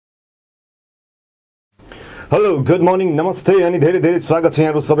Hello good morning नमस्ते अनि धेरै धेरै स्वागत छ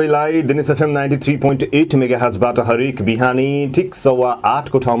यहाँहरु सबैलाई दिनेश एफएम 93.8 मेगाहर्जबाट हरेक बिहानी ठीक 8:15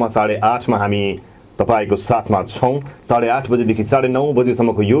 को ठाउँमा 8:30 मा हामी तपाईको साथमा छौं 8:30 बजेदेखि 9:30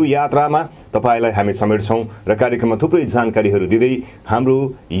 बजेसम्मको यो यात्रामा तपाईलाई हामी समेट्छौं र कार्यक्रममा थुप्रै जानकारीहरू दिँदै हाम्रो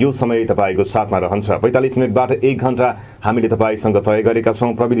यो समय तपाईको साथमा रहन्छ 45 मिनेटबाट 1 घण्टा हामीले तपाईसँग तय गरेका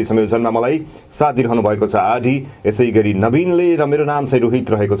छौं प्रविधि संयोजनमा मलाई साथ दिइरहनु भएको छ आधी यसैगरी नवीनले र मेरो नाम चाहिँ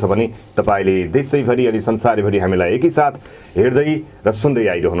रोहित रहेको छ भने तपाईले देशैभरि अनि संसारभरि हामीलाई एकैसाथ हेर्दै र सुन्दै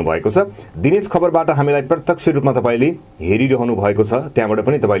आइरहनु भएको छ दिनेश खबरबाट हामीलाई प्रत्यक्ष रूपमा तपाईले हेरिरहनु भएको छ त्यहाँबाट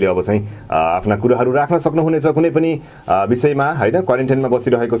पनि तपाईले अब चाहिँ आफ्ना कुराहरू राख्न सक्नुहुनेछ कुनै पनि विषयमा हैन क्वारेन्टाइनमा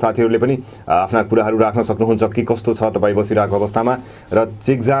बसिरहेको साथीहरुले पनि आफ्ना कुराहरू राख्न सक्नुहुन्छ के कस्तो छ तपाई बसिरहेको अवस्थामा र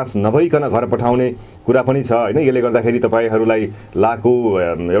चेक जाँच नभइकन घर पठाउने कुरा पनि छ हैन यसले गर्दाखेरि तपाईहरुलाई लाको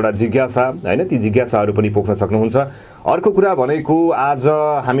एउटा जिज्ञासा हैन ती जिज्ञासाहरू पनि पोख्न सक्नुहुन्छ अर्को कुरा भनेको आज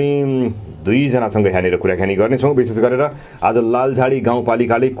हामी दुई जनासँग यहाँनिर कुराकानी गर्नेछौं विशेष गरेर आज लालझाडी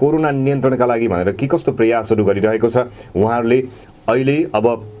गाउँपालिकाले कोरोना नियन्त्रणका लागि भनेर के कस्तो प्रयासहरू गरिरहेको छ उहाँहरूले अहिले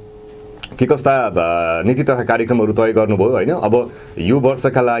अब के कस्ता नीति तथा कार्यक्रमहरू तय गर्नुभयो हैन अब यो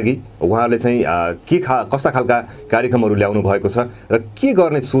वर्षका लागि उहाँहरूले चाहिँ कस्ता खालका कार्यक्रमहरू ल्याउनु भएको छ र के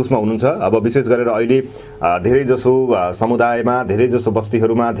गर्ने सोचमा हुनुहुन्छ अब विशेष गरेर अहिले धेरै जसो समुदायमा धेरै जसो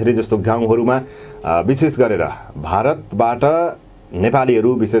बस्तीहरुमा धेरै जसो गाउँहरुमा विशेष गरेर भारतबाट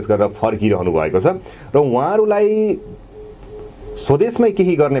नेपालीहरू विशेष गरेर फर्किरहनु भएको छ र उहाँहरूलाई स्वदेशमै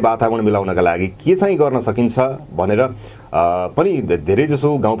केही गर्ने वातावरण मिलाउनका लागि के चाहिँ गर्न सकिन्छ भनेर पनि धेरै जसो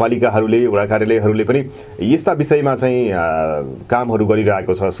गाउँपालिकाहरूले वडा कार्यालयहरूले पनि यस्ता विषयमा चाहिँ कामहरू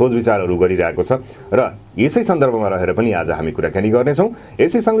गरिरहेको छ सोच विचारहरू गरिरहेको छ र यसै सन्दर्भमा रहेर पनि आज हामी कुराकानी गर्नेछौं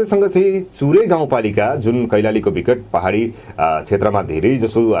यसै सँगै चाहिँ चुरे गाउँपालिका जुन कैलालीको विकट पहाडी क्षेत्रमा धेरै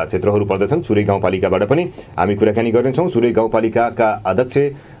जसो क्षेत्रहरू पर्दछन् चुरे गाउँपालिकाबाट पनि हामी कुराकानी गर्नेछौं चुरे गाउँपालिकाका अध्यक्ष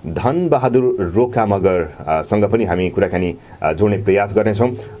धन बहादुर रोका मगर सँग पनि हामी कुराकानी जोड्ने प्रयास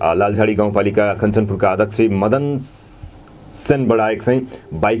गर्नेछौं लालझाडी गाउँपालिका कञ्चनपुरका अध्यक्ष मदन सेन बडायक चाहिँ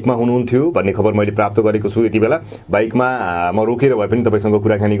बाइकमा हुनुहुन्थ्यो भन्ने खबर मैले प्राप्त गरेको छु यति बेला बाइकमा म रोकेर भए पनि तपाईसँग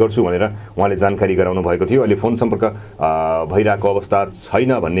कुराकानी गर्छु भनेर उहाँले जानकारी गराउनु भएको थियो अहिले फोन सम्पर्क भइरहेको अवस्था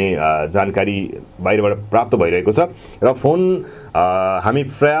छैन भन्ने जानकारी बाहिरबाट प्राप्त भइरहेको छ र फोन हामी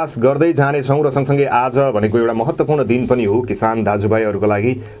प्रयास गर्दै जानेछौं र सँगसँगै आज भनेको एउटा महत्त्वपूर्ण दिन पनि हो किसान दाजुभाइहरुको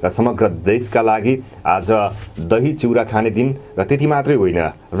लागि र समग्र देशका लागि आज दही चिउरा खाने दिन र त्यति मात्रै होइन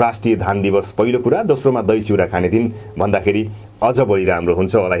राष्ट्रिय धान दिवस पहिलो कुरा दोस्रोमा दही चिउरा खाने दिन भन्दाखेरि अझ बढी राम्रो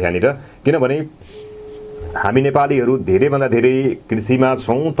हुन्छ होला यहाँनिर किनभने हामी नेपालीहरू धेरैभन्दा धेरै कृषिमा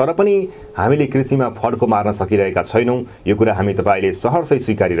छौं तर पनि हामीले कृषिमा फड्को मार्न सकिरहेका छैनौं यो कुरा हामी तपाईले सहर्षै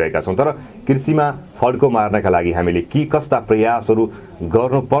स्वीकारिरहेका छौं तर कृषिमा फड्को मार्नका लागि हामीले के कस्ता प्रयासहरू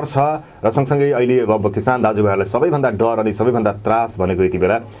गर्नुपर्छ र सँगसँगै अहिले अब किसान दाजुभाइहरूलाई सबैभन्दा डर अनि सबैभन्दा त्रास भनेको यति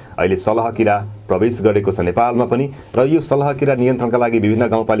बेला अहिले सलहकिरा प्रवेश गरेको छ नेपालमा पनि र यो सलहकिरा नियन्त्रणका लागि विभिन्न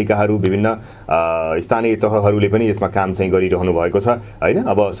गाउँपालिकाहरू विभिन्न स्थानीय तहहरूले पनि यसमा काम चाहिँ गरिरहनु भएको छ हैन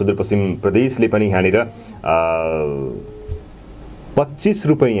अब सुदूरपश्चिम प्रदेशले पनि यहाँनिर 25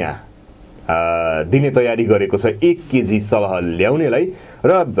 रुपैयाँ दिने तयारी गरेको छ 1 केजी सलह ल्याउनेलाई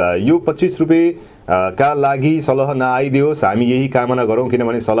र यो 25 रुपैयाँ का लागि सलह नआइदियोस् हामी यही कामना गरौं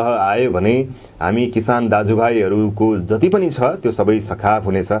किनभने सलह आयो भने हामी किसान दाजुभाइहरूको जति पनि छ त्यो सबै सखाप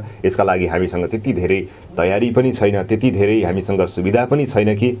हुनेछ यसका लागि हामीसँग त्यति धेरै तयारी पनि छैन त्यति धेरै हामीसँग सुविधा पनि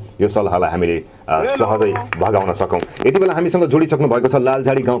छैन कि यो सलहलाई हामीले सहजै भगाउन सकौं यति बेला हामीसँग जोडिसक्नु भएको छ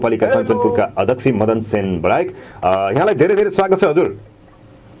लालझाडी गाउँपालिका कञ्चनपुरका अध्यक्ष मदन सेन बडायक यहाँलाई धेरै धेरै स्वागत छ हजुर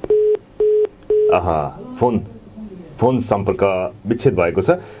फोन सम्पर्क विच्छेद भएको छ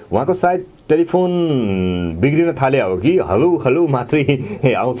उहाँको सायद टेलिफोन बिग्रिन थाले हो कि हेलो हेलो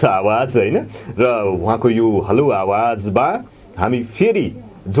मात्रै आउँछ आवाज हैन र उहाँको यो हेलो आवाजमा हामी फेरि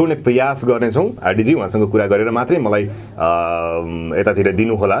जोड्ने प्रयास गर्नेछौं आरडीजी उहाँसँग कुरा गरेर मात्रै मलाई यतातिर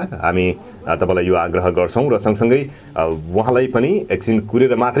दिनु होला हामी तपाईलाई यो आग्रह गर्छौं र सँगसँगै उहाँलाई पनि एकछिन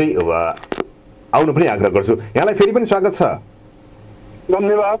कुरेर मात्रै आउनु पनि आग्रह गर्छु यहाँलाई फेरि पनि स्वागत छ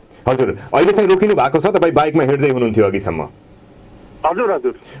धन्यवाद हजुर अहिले चाहिँ रोकिनु भएको छ तपाई बाइकमा हिँड्दै हुनुहुन्थ्यो अघिसम्म हजुर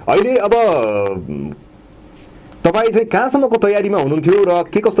हजुर अहिले अब तपाई चाहिँ कहाँसम्मको तयारीमा हुनुहुन्थ्यो र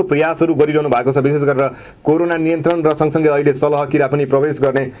के कस्तो प्रयासहरू गरिरहनु भएको छ विशेष गरेर कोरोना नियन्त्रण र सँगसँगै अहिले सलहकिरा पनि प्रवेश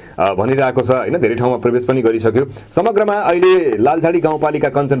गर्ने भनिरहेको छ हैन धेरै ठाउँमा प्रवेश पनि गरिसक्यो समग्रमा अहिले लालझाडी गाउँपालिका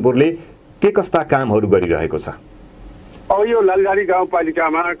कञ्चनपुरले के कस्ता कामहरू गरिरहेको छ अब यो लालझाडी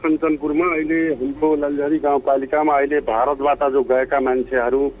गाउँपालिकामा कञ्चनपुरमा अहिले हाम्रो लालझाडी गाउँपालिकामा अहिले भारतबाट जो गएका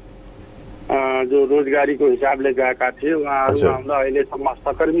मान्छेहरू जो रोजगारीको हिसाबले गएका थिए उहाँहरू आउँदा अहिलेसम्म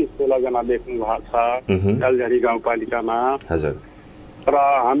सकर्मी 16 जना देख्नु भएको छ लालझाडी गाउँपालिकामा र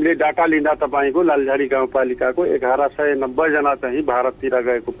हामीले डाटा लिँदा तपाईँको लालझारी गाउँपालिकाको 1190 जना चाहिँ भारततिर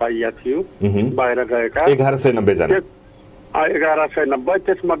गएको पाइया थियो, बाहिर गएका 1190 जना। 1190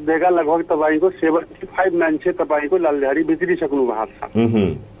 त्यसमध्येका लगभग तपाईँको 75 मान्छे तपाईँको लालझारी बिग्रिसक्नु भएको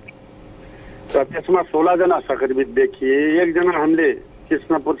छ र त्यसमा 16 जना सङ्क्रमित देखिए। एकजना हामीले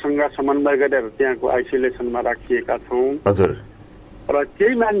कृष्णपुरसँग समन्वय गरेर त्यहाँको आइसोलेसनमा राखिएका छौँ हजुर। र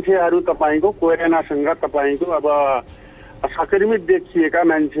केही मान्छेहरू तपाईँको कोरोनासँग तपाईँको अब सङ्क्रमित देखिएका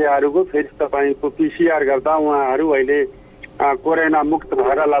मान्छेहरूको फेरि तपाईँको पिसिआर गर्दा उहाँहरू अहिले कोरोना मुक्त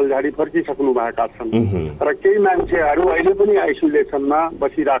भएर लालझारी फर्किसक्नु भएका छन् र केही मान्छेहरू अहिले पनि आइसोलेसनमा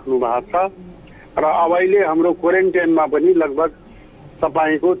बसिराख्नु भएको छ र अब अहिले हाम्रो क्वारेन्टाइनमा पनि लगभग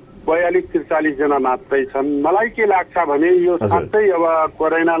तपाईँको 42-43 जना मात्रै छन्। मलाई के लाग्छ भने यो साँच्चै अब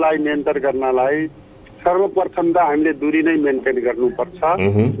कोरोनालाई नियन्त्रण गर्नलाई सर्वप्रथम त हामीले दूरी नै मेन्टेन गर्नुपर्छ।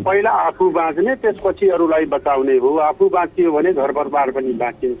 पहिला आफू बाँच्ने त्यसपछि अरूलाई बचाउने हो। आफू बाँचियो भने घर परिवार पनि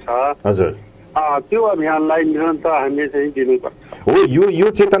बाँचिन्छ। हजुर, त्यो अभियानलाई निरन्तर हामीले चाहिँ दिनुपर्छ। हो, यो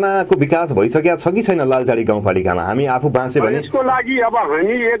चेतनाको विकास भइसकेको छ कि छैन लालझारी गाउँपालिकामा? हामी आफू बाँचे भने यसको लागि अब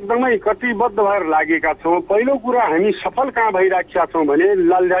हामी एकदमै कटिबद्ध भएर लागेका छौँ। पहिलो कुरा हामी सफल कहाँ भइराखेका छौँ भने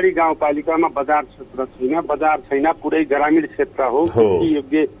लालझारी गाउँपालिकामा बजार क्षेत्र छैन, बजार छैन, पुरै ग्रामीण क्षेत्र हो।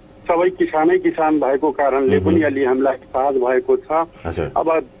 योग्य सबै किसान भएको कारणले पनि अलि हामीलाई सहज भएको छ। अब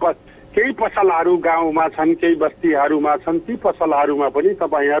केही पसलहरू गाउँमा छन्, केही बस्तीहरूमा छन्, ती पसलहरूमा पनि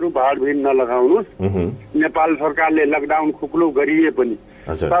तपाईँहरू भाडभिड नलगाउनुहोस्। नेपाल सरकारले लकडाउन खुकुलो गरिए पनि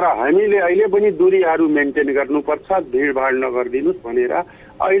तर हामीले अहिले पनि दूरीहरू मेन्टेन गर्नुपर्छ, भिडभाड नगरिदिनुहोस् भनेर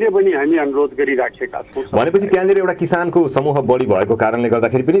अहिले पनि हामी अनुरोध गरिराखेका छौँ। भनेपछि त्यहाँनिर एउटा किसानको समूह बढी भएको कारणले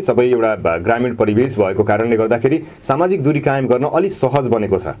गर्दाखेरि पनि सबै एउटा ग्रामीण परिवेश भएको कारणले गर्दाखेरि सामाजिक दूरी कायम गर्न अलिक सहज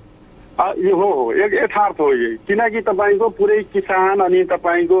बनेको छ। यो हो यथार्थ हो यही, किनकि तपाईँको पुरै किसान अनि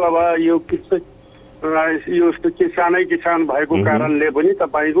तपाईँको अब यो किसान भएको कारणले पनि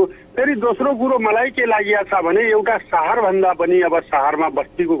तपाईँको फेरि दोस्रो कुरो मलाई के लागिएको छ भने एउटा सहरभन्दा पनि अब सहरमा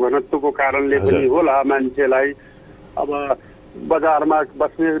बस्तीको घनत्वको कारणले पनि होला मान्छेलाई अब बजारमा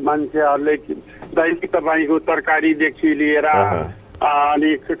बस्ने मान्छेहरूले दैनिक तपाईँको तरकारीदेखि लिएर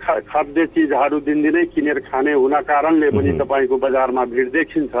अनि खाद्य चिजहरू दिनदिनै किनेर खाने हुन कारणले पनि तपाईँको बजारमा भिड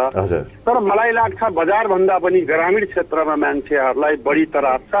देखिन्छ। तर मलाई लाग्छ बजारभन्दा पनि ग्रामीण क्षेत्रमा मान्छेहरूलाई बढी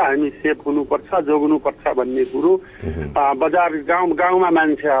तराप छ। हामी सेफ हुनुपर्छ, जोग्नुपर्छ भन्ने कुरो बजार गाउँमा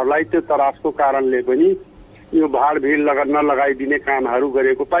मान्छेहरूलाई त्यो तरापको कारणले पनि यो भाडभिड नलगाइदिने कामहरू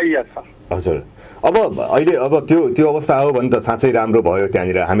गरेको पाइया छ। हजुर, अब अहिले अब त्यो अवस्था हो भने त साँच्चै राम्रो भयो।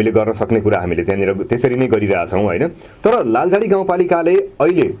 त्यहाँनिर हामीले गर्न सक्ने कुरा हामीले त्यहाँनिर त्यसरी नै गरिरहेछौँ होइन। तर लालझारी गाउँपालिकाले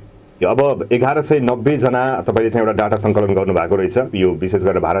अहिले अब 1190 जना तपाईँले चाहिँ एउटा डाटा सङ्कलन गर्नुभएको रहेछ, यो विशेष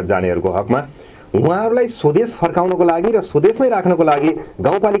गरेर भारत जानेहरूको हकमा। उहाँहरूलाई स्वदेश फर्काउनको लागि र स्वदेशमै राख्नको लागि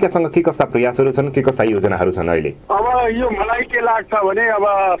गाउँपालिकासँग के कस्ता प्रयासहरू छन्, के कस्ता योजनाहरू छन् अहिले? अब यो मलाई के लाग्छ भने अब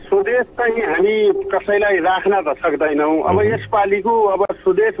स्वदेश चाहिँ हामी कसैलाई राख्न त सक्दैनौँ। अब यसपालिको अब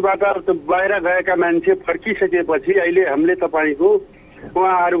स्वदेशबाट बाहिर गएका मान्छे फर्किसकेपछि अहिले हामीले तपाईँको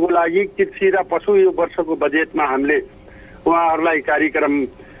उहाँहरूको लागि कृषि र पशु यो वर्षको बजेटमा हामीले उहाँहरूलाई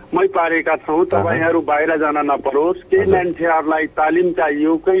कार्यक्रममै पारेका छौँ। तपाईँहरू बाहिर जान नपरोस्, केही मान्छेहरूलाई तालिम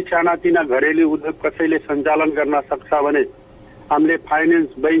चाहियो, केही सानातिना घरेलु उद्योग कसैले सञ्चालन गर्न सक्छ भने हामीले फाइनेन्स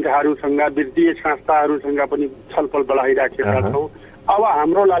बैङ्कहरूसँग वित्तीय संस्थाहरूसँग पनि छलफल बढाइराखेका छौँ। अब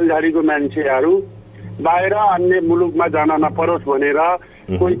हाम्रो लालझारीको मान्छेहरू बाहिर अन्य मुलुकमा जान नपरोस् भनेर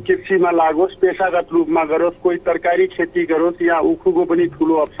कोही कृषिमा लागोस्, पेसागत रूपमा गरोस्, कोही तरकारी खेती गरोस्। यहाँ उखुको पनि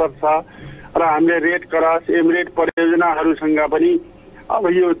ठुलो अवसर छ र हामीले रेड क्रस एमरेड परियोजनाहरूसँग पनि अब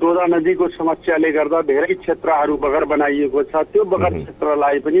यो दोदा नदीको समस्याले गर्दा धेरै क्षेत्रहरू बगर बनाइएको छ। त्यो बगर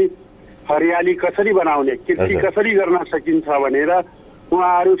क्षेत्रलाई पनि हरियाली कसरी बनाउने, कृषि कसरी गर्न सकिन्छ भनेर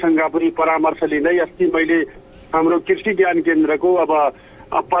उहाँहरूसँग पनि परामर्श लिँदै अस्ति मैले हाम्रो कृषि ज्ञान केन्द्रको अब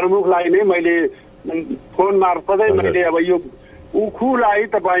प्रमुखलाई नै मैले फोन मार्फतै मैले अब यो उखुलाई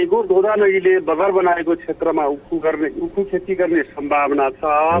तपाईँको दोदा नदीले बगर बनाएको क्षेत्रमा उखु खेती गर्ने सम्भावना छ।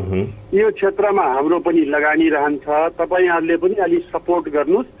 यो क्षेत्रमा हाम्रो पनि लगानी रहन्छ, तपाईँहरूले पनि अलिक सपोर्ट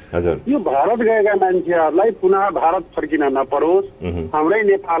गर्नुहोस्। यो भारत गएका मान्छेहरूलाई पुनः भारत फर्किन नपरोस्। हाम्रै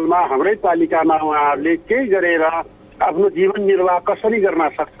नेपालमा हाम्रै पालिकामा उहाँहरूले केही गरेर आफ्नो जीवन निर्वाह कसरी गर्न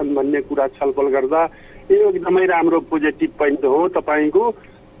सक्छन् भन्ने कुरा छलफल गर्दा यो एकदमै राम्रो पोजिटिभ पोइन्ट हो। तपाईँको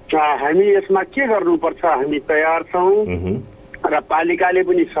हामी यसमा के गर्नुपर्छ हामी तयार छौँ र पालिकाले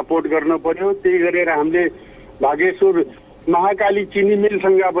पनि सपोर्ट गर्नु पर्यो। त्यही गरेर हामीले भागेश्वर महाकाली चिनी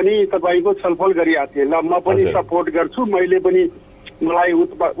मिलसँग पनि तपाईँको छलफल गरिरहेको थिएँ। ल म पनि सपोर्ट गर्छु, मैले पनि मलाई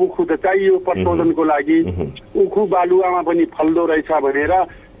उखु त चाहियो प्रशोधनको लागि, उखु बालुवामा पनि फल्दो रहेछ भनेर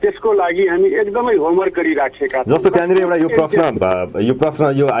त्यसको लागि हामी एकदमै होमवर्क गरिराखेका छौँ। जस्तो त्यहाँनिर एउटा यो प्रश्न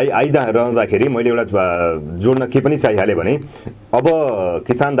आइरहँदाखेरि मैले एउटा जोड्न के पनि चाहिहालेँ भने अब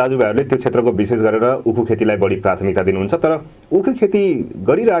किसान दाजुभाइहरूले त्यो क्षेत्रको विशेष गरेर उखु खेतीलाई बढी प्राथमिकता दिनुहुन्छ, तर उखु खेती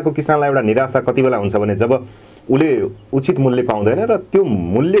गरिरहेको किसानलाई एउटा निराशा कति बेला हुन्छ भने जब उसले उचित मूल्य पाउँदैन र त्यो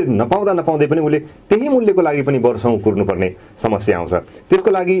मूल्य नपाउँदै पनि उसले त्यही मूल्यको लागि पनि वर्षौँ कुर्नुपर्ने समस्या आउँछ।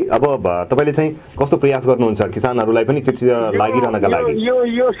 त्यसको लागि अब तपाईँले चाहिँ कस्तो प्रयास गर्नुहुन्छ किसानहरूलाई पनि त्यतिर लागिरहनका लागि?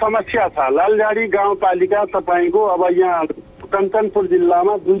 यो समस्या छ। लालझाडी गाउँपालिका तपाईँको अब यहाँ कञ्चनपुर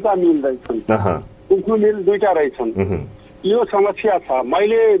जिल्लामा 2टा मिल रहेछन्, उखु मिल 2टा रहेछन्। यो समस्या छ।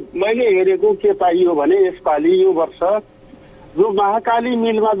 मैले हेरेको के पाइयो भने यसपालि यो वर्ष जो महाकाली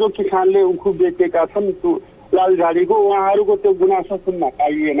मिलमा जो किसानले उखु बेचेका छन् लालझाडीको, उहाँहरूको त्यो गुनासो सुन्न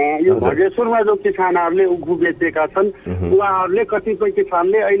पाइएन। यो भगेश्वरमा जो किसानहरूले उखु बेचेका छन् उहाँहरूले कतिपय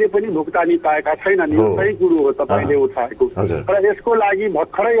किसानले अहिले पनि भुक्तानी पाएका छैनन्। यो सही कुरो हो तपाईँले उठाएको। र यसको लागि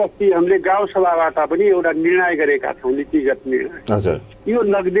भर्खरै अस्ति हामीले गाउँ सभाबाट पनि एउटा निर्णय गरेका छौँ, नीतिगत निर्णय। यो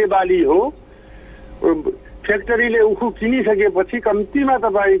नगदे बाली हो। फ्याक्ट्रीले उखु किनिसकेपछि कम्तीमा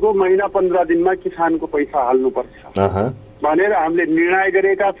तपाईँको महिना 15 दिनमा किसानको पैसा हाल्नुपर्छ भनेर हामीले निर्णय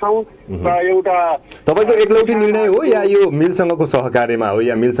गरेका छौँ। र एउटा तपाईको एकलौटी निर्णय हो या यो मिलसँगको सहकार्यमा हो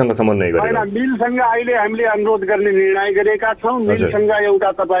या मिलसँग समन्वय गरेर? हैन, मिलसँग अहिले हामीले अनुरोध गर्ने निर्णय गरेका छौँ। मिलसँग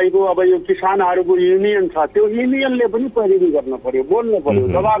एउटा तपाईको अब यो किसानहरूको युनियन छ, त्यो युनियनले पनि पैरवी गर्न पर्यो, बोल्नु पर्यो,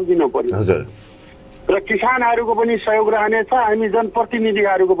 जवाब दिनु पर्यो। हजुर। र किसानहरूको पनि सहयोग रहनेछ, हामी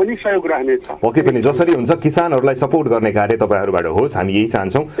जनप्रतिनिधिहरूको पनि सहयोग रहनेछ। पक्कै पनि जसरी हुन्छ किसानहरूलाई सपोर्ट गर्ने कार्य तपाईँहरूबाट होस्, हामी यही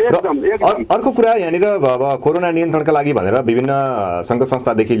चाहन्छौँ। र अर्को कुरा यहाँनिर अब कोरोना नियन्त्रणका लागि भनेर विभिन्न सङ्घ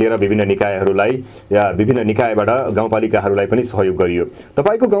संस्थादेखि लिएर विभिन्न निकायहरूलाई या विभिन्न निकायबाट गाउँपालिकाहरूलाई पनि सहयोग गरियो।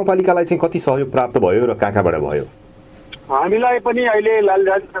 तपाईँको गाउँपालिकालाई चाहिँ कति सहयोग प्राप्त भयो र कहाँबाट भयो? हामीलाई पनि अहिले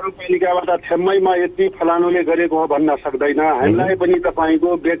लालझाडी गाउँपालिकाबाट छेम्मैमा यति फलानुले गरेको हो भन्न सक्दैन। हामीलाई पनि तपाईँको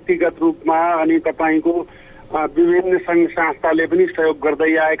व्यक्तिगत रूपमा अनि तपाईँको विभिन्न सङ्घ संस्थाले पनि सहयोग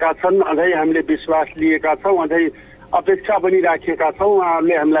गर्दै आएका छन्। अझै हामीले विश्वास लिएका छौँ, अझै अपेक्षा पनि राखेका छौँ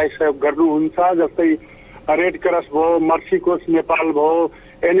उहाँहरूले हामीलाई सहयोग गर्नुहुन्छ। जस्तै रेड क्रस भयो, मर्सी कोष नेपाल भयो,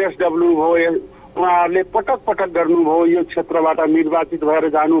 एनएसडब्ल्यू भयो, उहाँहरूले पटक पटक गर्नुभयो। यो क्षेत्रबाट निर्वाचित भएर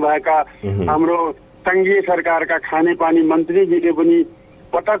जानुभएका हाम्रो सङ्घीय सरकारका खानेपानी मन्त्रीजीले पनि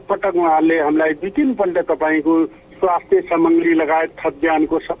पटक पटक उहाँहरूले हामीलाई 2-3 पल्ट तपाईँको स्वास्थ्य सामग्री लगायत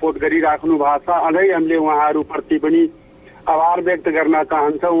खाद्यान्नको सपोर्ट गरिराख्नु भएको छ। अझै हामीले उहाँहरूप्रति पनि आभार व्यक्त गर्न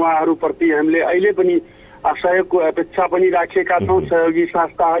चाहन्छौँ। उहाँहरूप्रति हामीले अहिले पनि सहयोगको अपेक्षा पनि राखेका छौँ सहयोगी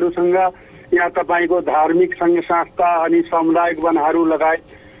संस्थाहरूसँग। यहाँ तपाईँको धार्मिक सङ्घ संस्था अनि सामुदायिक वनहरू लगायत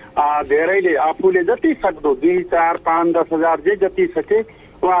धेरैले आफूले जति सक्दो 2, 4, 5, 10 हजार जे जति सके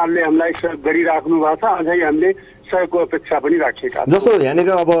उहाँहरूले हामीलाई सहयोग गरिराख्नु भएको छ। अझै हामीले सहयोगको अपेक्षा पनि राखेका छौँ। जस्तो यहाँनिर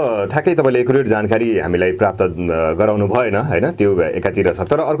अब ठ्याक्कै तपाईँले एकुरेट जानकारी हामीलाई प्राप्त गराउनु भएन होइन, त्यो एकातिर छ।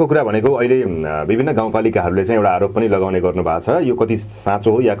 तर अर्को कुरा भनेको अहिले विभिन्न गाउँपालिकाहरूले चाहिँ एउटा आरोप पनि लगाउने गर्नु भएको छ, यो कति साँचो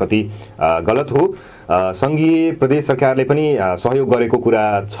हो या कति गलत हो। सङ्घीय प्रदेश सरकारले पनि सहयोग गरेको कुरा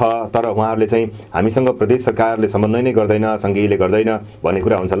छ, तर उहाँहरूले चाहिँ हामीसँग प्रदेश सरकारले समन्वय नै गर्दैन, सङ्घीयले गर्दैन भन्ने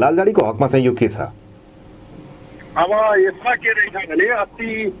कुरा हुन्छ। लालझाडीको हकमा चाहिँ यो के छ? अब यसमा के रहेछ भने अस्ति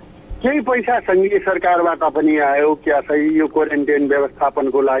केही पैसा सङ्घीय सरकारबाट पनि आयो, क्या सही यो क्वारेन्टाइन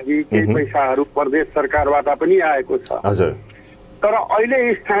व्यवस्थापनको लागि केही पैसाहरू प्रदेश सरकारबाट पनि आएको छ। हजुर। तर अहिले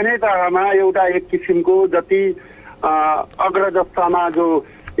स्थानीय तहमा एउटा एक किसिमको जति अग्रजस्तामा जो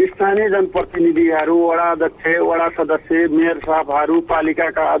स्थानीय जनप्रतिनिधिहरू, वडा अध्यक्ष, वडा सदस्य, मेयर साहबहरू,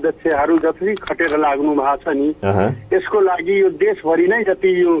 पालिकाका अध्यक्षहरू जसरी खटेर लाग्नु भएको छ नि, यसको लागि यो देशभरि नै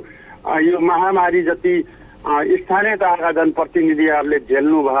जति यो महामारी जति स्थानीय तहका जनप्रतिनिधिहरूले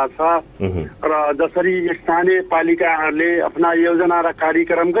झेल्नु भएको छ र जसरी स्थानीय पालिकाहरूले आफ्ना योजना र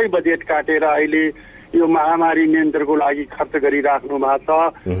कार्यक्रमकै बजेट काटेर अहिले यो महामारी नियन्त्रणको लागि खर्च गरिराख्नु भएको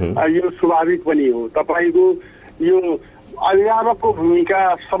छ, यो स्वाभाविक पनि हो। तपाईँको यो अभिभावकको भूमिका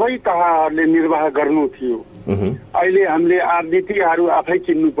सबै तहहरूले निर्वाह गर्नु थियो। अहिले हामीले नीतिहरू आफै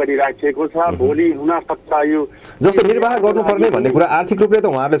किन्नु परिराखेको छ, भोलि हुन सक्छ यो जस्तो निर्वाह गर्नुपर्ने भन्ने कुरा। आर्थिक रूपले त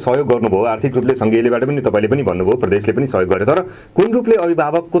उहाँहरूले सहयोग गर्नुभयो, आर्थिक रूपले सङ्घीयलेबाट पनि तपाईँले पनि भन्नुभयो, प्रदेशले पनि सहयोग गरे, तर कुन रूपले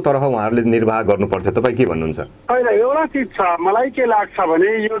अभिभावकको तर्फ उहाँहरूले निर्वाह गर्नुपर्छ, तपाईँ के भन्नुहुन्छ? होइन, एउटा चिज छ, मलाई के लाग्छ भने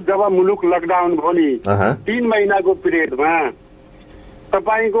यो जब मुलुक लकडाउन भयो नि 3 महिनाको पिरियडमा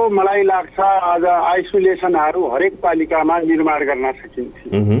तपाईँको मलाई लाग्छ आज आइसोलेसनहरू हरेक पालिकामा निर्माण गर्न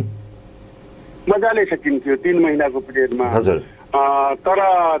सकिन्थ्यो, मजाले सकिन्थ्यो 3 महिनाको पिरियडमा। तर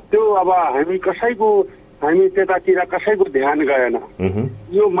त्यो अब हामी त्यतातिर कसैको ध्यान गएन।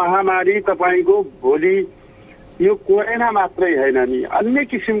 यो महामारी तपाईँको भोलि यो कोरोना मात्रै होइन नि, अन्य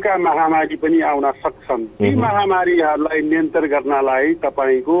किसिमका महामारी पनि आउन सक्छन्। ती महामारीहरूलाई नियन्त्रण गर्नलाई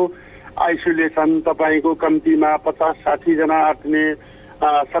तपाईँको आइसोलेसन, तपाईँको कम्तीमा 50-60 जना अट्ने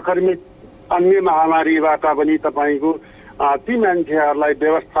सङ्क्रमित अन्य महामारीबाट पनि तपाईँको ती मान्छेहरूलाई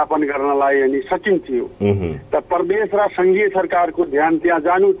व्यवस्थापन गर्नलाई अनि सकिन्थ्यो। त प्रदेश र सङ्घीय सरकारको ध्यान त्यहाँ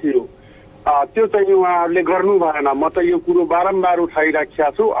जानु थियो, त्यो चाहिँ उहाँहरूले गर्नु भएन। म त यो कुरो बारम्बार उठाइराखेका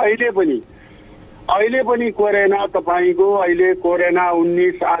छु। अहिले पनि कोरोना तपाईँको अहिले कोरोना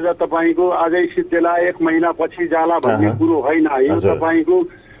 19 आज तपाईँको आजै सिद्धेला 1 महिना पछि जाला भन्ने कुरो होइन। यो तपाईँको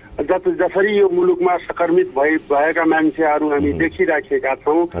जसरी यो मुलुकमा सङ्क्रमित भएका मान्छेहरू हामी देखिराखेका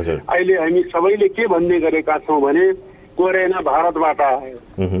छौँ। अहिले हामी सबैले के भन्ने गरेका छौँ भने कोरोना भारतबाट आयो,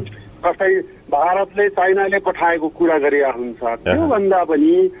 कसै भारतले चाइनाले पठाएको कुरा गरेका हुन्छ। त्योभन्दा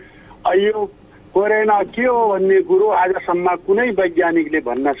पनि यो कोरोना के हो भन्ने कुरो आजसम्म कुनै वैज्ञानिकले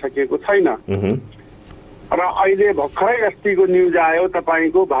भन्न सकेको छैन। र अहिले भर्खरै अस्तिको न्युज आयो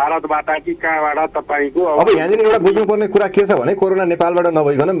तपाईँको भारतबाट कि कहाँबाट तपाईँको। अब यहाँनिर एउटा बुझ्नुपर्ने कुरा के छ भने कोरोना नेपालबाट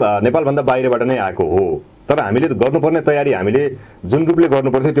नभइकन नेपालभन्दा बाहिरबाट नै आएको हो, तर हामीले गर्नुपर्ने तयारी हामीले जुन रूपले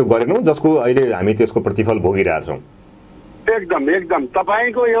गर्नुपर्थ्यो त्यो गरेनौँ, जसको अहिले हामी त्यसको प्रतिफल भोगिरहेछौँ। एकदम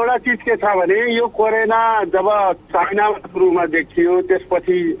तपाईँको एउटा चिज के छ भने यो कोरोना जब चाइनामा सुरुमा देखियो,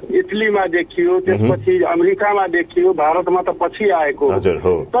 त्यसपछि इटलीमा देखियो, त्यसपछि अमेरिकामा देखियो, भारतमा त पछि आएको।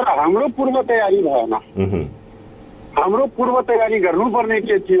 तर हाम्रो पूर्व तयारी भएन। हाम्रो पूर्व तयारी गर्नुपर्ने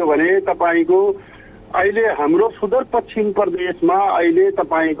के थियो भने तपाईँको अहिले हाम्रो सुदूरपश्चिम प्रदेशमा अहिले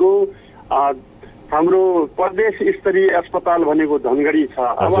तपाईँको हाम्रो प्रदेश स्तरीय अस्पताल भनेको धनगढी छ।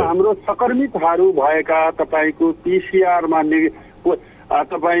 अब हाम्रो सङ्क्रमितहरू भएका तपाईँको पिसिआरमा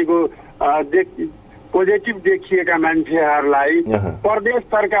तपाईँको पोजिटिभ देखिएका मान्छेहरूलाई प्रदेश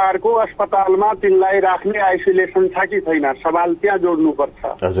सरकारको अस्पतालमा तिनलाई राख्ने आइसोलेसन छ कि छैन, सवाल त्यहाँ जोड्नुपर्छ।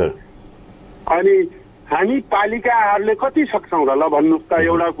 अनि हामी पालिकाहरूले कति सक्छौँ र ल भन्नुहोस् त।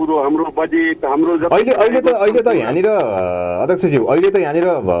 एउटा कुरो हाम्रो बजेट हाम्रो अहिले त यहाँनिर अध्यक्षज्यू अहिले त यहाँनिर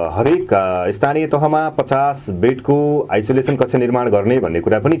हरेक स्थानीय तहमा 50 बेडको आइसोलेसन कक्ष निर्माण गर्ने भन्ने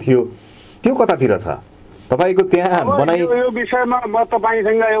कुरा पनि थियो, त्यो कतातिर छ तपाईँको त्यहाँ बनाइ? यो विषयमा म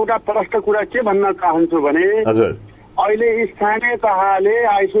तपाईँसँग एउटा प्रश्न कुरा के भन्न चाहन्छु भने अहिले स्थानीय तहले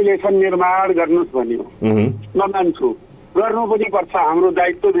आइसोलेसन निर्माण गर्नुहोस् भन्यो, म मान्छु, गर्नु पनि पर्छ, हाम्रो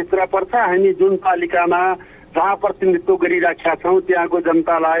दायित्वभित्र पर्छ। हामी जुन पालिकामा जहाँ प्रतिनिधित्व गरिराखेका छौँ त्यहाँको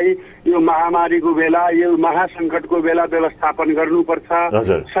जनतालाई यो महामारीको बेला, यो महासङ्कटको बेला व्यवस्थापन गर्नुपर्छ।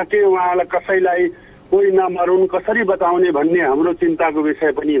 सके उहाँलाई कसैलाई कोही नमरुन् कसरी बताउने भन्ने हाम्रो चिन्ताको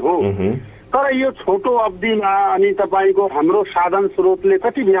विषय पनि हो। तर यो छोटो अवधिमा अनि तपाईँको हाम्रो साधन स्रोतले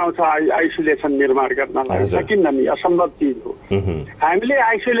कति भ्याउँछ आइसोलेसन निर्माण गर्नलाई? सकिन्न नि, असम्भव चिज हो। हामीले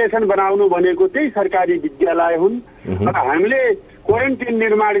आइसोलेसन बनाउनु भनेको त्यही सरकारी विद्यालय हुन् र हामीले क्वारेन्टाइन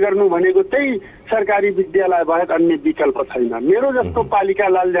निर्माण गर्नु भनेको त्यही सरकारी विद्यालय बाहेक अन्य विकल्प छैन। मेरो जस्तो पालिका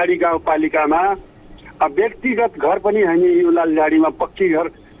लालझाडी गाउँपालिकामा व्यक्तिगत घर पनि हामी यो लालझाडीमा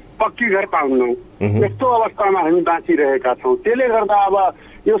पक्की घर पाउनौँ, यस्तो अवस्थामा हामी बाँचिरहेका छौँ। त्यसले गर्दा अब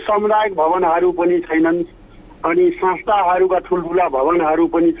यो सामुदायिक भवनहरू पनि छैनन् अनि संस्थाहरूका ठुल्ठुला भवनहरू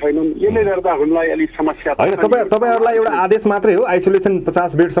पनि छैनन्। यसले गर्दा हामीलाई अलिक समस्या होइन। तपाईँहरूलाई एउटा आदेश मात्रै हो आइसोलेसन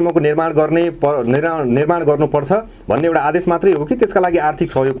 50 बेडसम्मको निर्माण गर्नुपर्छ भन्ने एउटा आदेश मात्रै हो कि त्यसका लागि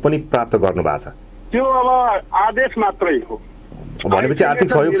आर्थिक सहयोग पनि प्राप्त गर्नु भएको छ? त्यो अब आदेश मात्रै हो भनेपछि आर्थिक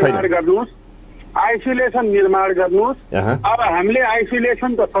सहयोग छैन। आइसोलेसन निर्माण गर्नुहोस्। अब हामीले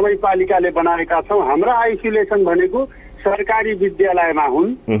आइसोलेसन त सबै पालिकाले बनाएका छौँ। हाम्रा आइसोलेसन भनेको सरकारी विद्यालयमा हुन्,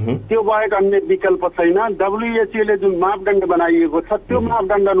 त्यो बाहेक अन्य विकल्प छैन। WHO ले जुन मापदण्ड बनाइएको छ त्यो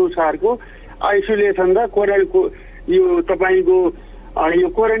मापदण्ड अनुसारको आइसोलेसन र कोरेलको यो तपाईँको यो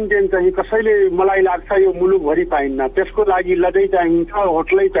क्वारेन्टाइन चाहिँ कसैले मलाई लाग्छ यो मुलुकभरि पाइन्न, त्यसको लागि लजै चाहिन्छ,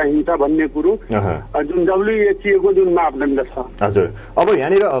 होटलै चाहिन्छ भन्ने कुरो जुन WHO को जुन मापदण्ड छ। हजुर, अब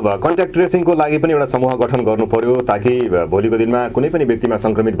यहाँनिर कन्ट्याक्ट ट्रेसिङको लागि पनि एउटा समूह गठन गर्नु पर्यो ताकि भोलिको दिनमा कुनै पनि व्यक्तिमा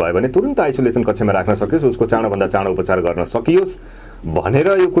संक्रमित भयो भने तुरुन्त आइसोलेसन कक्षमा राख्न सकियोस्, उसको चाँडोभन्दा चाँडो उपचार गर्न सकियोस् भनेर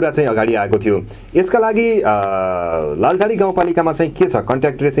यो कुरा चाहिँ अगाडि आएको थियो। यसका लागि लालझाडी गाउँपालिकामा चाहिँ के छ?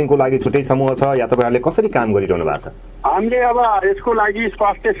 कन्ट्याक्ट ट्रेसिङको लागि छुट्टै समूह छ या तपाईँहरूले कसरी काम गरिरहनु भएको छ? हामीले अब यसको लागि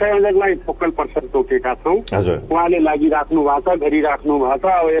स्वास्थ्य संयोजकलाई फोकल पर्सन तोकेका छौँ। उहाँले लागिराख्नु भएको छ, गरिराख्नु भएको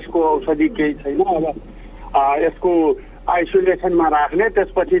छ। अब यसको औषधि केही छैन, अब यसको आइसोलेसनमा राख्ने,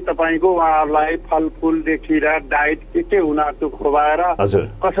 त्यसपछि तपाईँको उहाँहरूलाई फलफुलदेखि र डाइट के हुन त्यो खुवाएर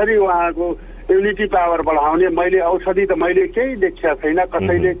कसरी उहाँको इम्युनिटी पावर बढाउने। मैले औषधि त मैले केही देखिया छैन,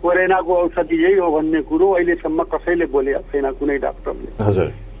 कसैले कोरोनाको औषधि यही हो भन्ने कुरो अहिलेसम्म कसैले बोलेको छैन कुनै डाक्टरले। हजुर,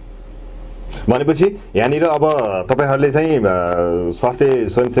 भनेपछि यहाँनिर अब तपाईँहरूले चाहिँ स्वास्थ्य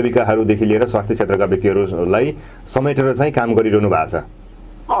स्वयंसेविकाहरूदेखि लिएर स्वास्थ्य क्षेत्रका व्यक्तिहरूलाई समेटेर चाहिँ काम गरिरहनु भएको छ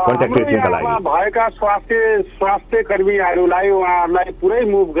कन्ट्याक्ट ट्रेसिङका लागि? भएका स्वास्थ्य कर्मीहरूलाई उहाँहरूलाई पुरै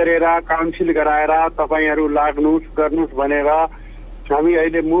मुभ गरेर काउन्सिल गराएर तपाईँहरू लाग्नुहोस् गर्नुहोस् भनेर हामी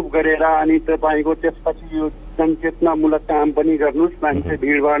अहिले मुभ गरेर अनि तपाईँको त्यसपछि यो जनचेतनामूलक काम पनि गर्नुस्, मान्छे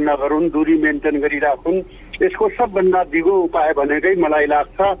भिडभाड नगरून्, दूरी मेन्टेन गरिराखुन्। यसको सबभन्दा दिगो उपाय भनेकै मलाई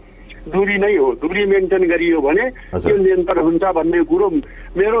लाग्छ दूरी नै हो। दूरी मेन्टेन गरियो भने यो नियन्त्रण हुन्छ भन्ने कुरो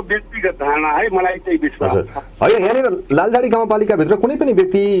मेरो व्यक्तिगत धारणा है, मलाई चाहिँ विश्वास छ। होइन, यहाँनिर लालझाडी गाउँपालिकाभित्र कुनै पनि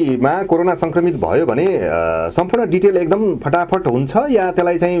व्यक्तिमा कोरोना संक्रमित भयो भने सम्पूर्ण डिटेल एकदम फटाफट हुन्छ या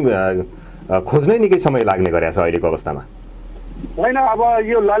त्यसलाई चाहिँ खोज्नै निकै समय लाग्ने गरेछ अहिलेको अवस्थामा? होइन, अब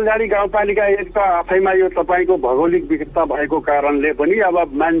यो लालझाडी गाउँपालिका एक त आफैमा यो तपाईँको भौगोलिक विविधता भएको कारणले पनि अब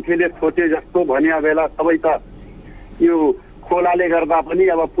मान्छेले सोचे जस्तो भन्या बेला सबै त यो खोलाले गर्दा पनि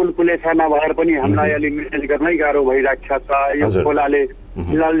अब पुलकुलेसा नभएर पनि हामीलाई अलि म्यानेज गर्नै गाह्रो भइरहेको छ। यो खोलाले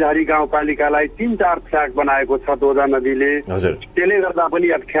लालझाडी गाउँपालिकालाई 3-4 फ्ल्याग बनाएको छ दोजा नदीले, त्यसले गर्दा पनि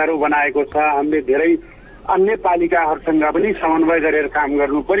अप्ठ्यारो बनाएको छ। हामीले धेरै अन्य पालिकाहरूसँग पनि समन्वय गरेर काम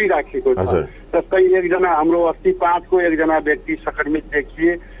गर्नु परिराखेको छ। जस्तै एकजना हाम्रो अस्ति 5 को एकजना व्यक्ति संक्रमित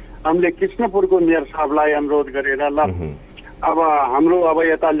देखिए, हामीले कृष्णपुरको मेयर साहबलाई अनुरोध गरेर ल अब हाम्रो अब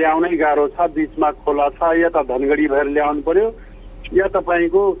यता ल्याउनै गाह्रो छ, बिचमा खोला छ, यता धनगढी भएर ल्याउनु पर्यो या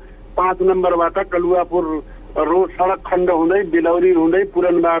तपाईँको 5 नम्बरबाट कलुवापुर रोड सडक खण्ड हुँदै बिलौरी हुँदै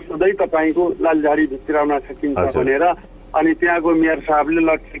पुरनबास हुँदै तपाईँको लालझाडी भित्राउन सकिन्छ भनेर अनि त्यहाँको मेयर साहबले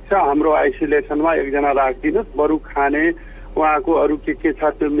ल ठिक छ हाम्रो आइसोलेसनमा एकजना राखिदिनुहोस्, बरु खाने उहाँको अरू के छ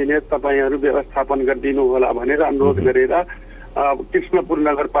त्यो मिनेट तपाईँहरू व्यवस्थापन गरिदिनु होला भनेर अनुरोध गरेर कृष्णपुर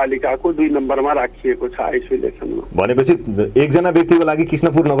नगरपालिकाको 2 नम्बरमा राखिएको छ आइसोलेसनमा। भनेपछि एकजना व्यक्तिको लागि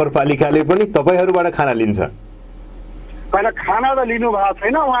कृष्णपुर नगरपालिकाले पनि तपाईँहरूबाट खाना लिन्छ? पहिला खाना त लिनु भएको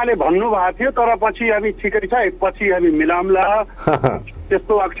छैन, उहाँले भन्नुभएको थियो, तर पछि हामी ठिकै छ, पछि हामी मिलाउँला,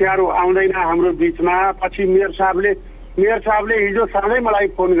 त्यस्तो अप्ठ्यारो आउँदैन हाम्रो बिचमा। पछि मेयर साहबले हिजो साँझै मलाई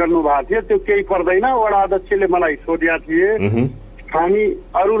फोन गर्नुभएको थियो, त्यो केही पर्दैन, वडा अध्यक्षले मलाई सोधेका थिए हामी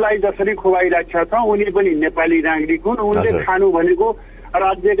अरूलाई जसरी खुवाइरहेका छौँ उनी पनि नेपाली नागरिक हुन्, उनले खानु भनेको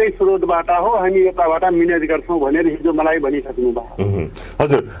राज्यकै स्रोतबाट हो, हामी यताबाट म्यानेज गर्छौँ भनेर हिजो मलाई भनिसक्नु भयो।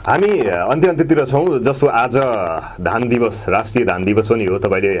 हजुर, हामी अन्त्यतिर छौँ। जस्तो आज धान दिवस, राष्ट्रिय धान दिवस पनि हो,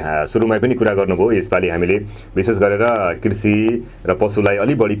 तपाईँले सुरुमै पनि कुरा गर्नुभयो। यसपालि हामीले विशेष गरेर कृषि र पशुलाई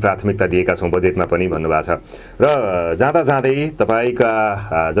अलि बढी प्राथमिकता दिएका छौँ बजेटमा पनि भन्नुभएको छ। र जाँदा जाँदै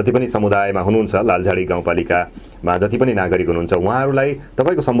तपाईँका जति पनि समुदायमा हुनुहुन्छ, लालझाडी गाउँपालिकामा जति पनि नागरिक हुनुहुन्छ, उहाँहरूलाई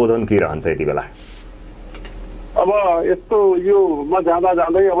तपाईँको सम्बोधन के रहन्छ यति बेला? अब यस्तो यो म जाँदा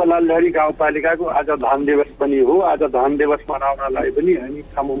जाँदै अब लालझाडी गाउँपालिकाको आज धान दिवस पनि हो। आज धान दिवस मनाउनलाई पनि हामी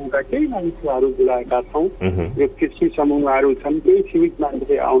समूहका केही मान्छेहरू बोलाएका छौँ। यो कृषि समूहहरू छन्, केही सीमित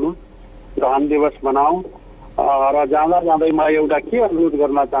मान्छे आउनु, धान दिवस मनाऊ। र जाँदा जाँदै म एउटा के अनुरोध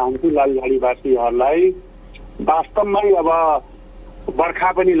गर्न चाहन्छु लालझाडीवासीहरूलाई, वास्तवमै अब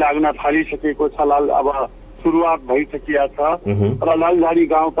बर्खा पनि लाग्न थालिसकेको छ, अब सुरुवात भइसकिया छ र लालझाडी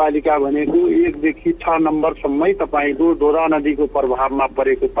गाउँपालिका भनेको 1 देखि 6 नम्बरसम्मै तपाईँको दोरा नदीको प्रभावमा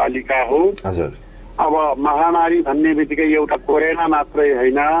परेको पालिका हो। अब महामारी भन्ने बित्तिकै एउटा कोरोना मात्रै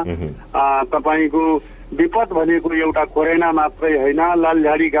होइन, तपाईँको विपद भनेको एउटा कोरोना मात्रै होइन,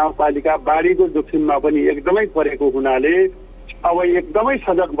 लालझाडी गाउँपालिका बाढीको जोखिममा पनि एकदमै परेको हुनाले अब एकदमै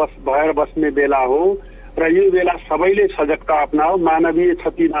सजग भएर बस्ने बेला हो र यो बेला सबैले सजगता अपनाऊ। मानवीय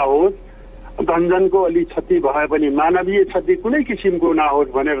क्षति नहोस्, धनजनको अलि क्षति भए पनि मानवीय क्षति कुनै किसिमको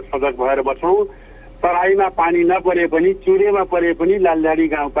नहोस् भनेर सजग भएर बसौँ। तराईमा पानी नपरे पनि, चुरेमा परे पनि लालझाडी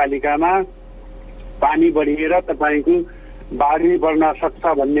गाउँपालिकामा पानी बढिएर तपाईँको बाढी बढ्न सक्छ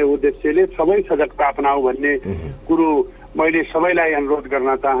भन्ने उद्देश्यले सबै सजगता अपनाऊ भन्ने कुरो मैले सबैलाई अनुरोध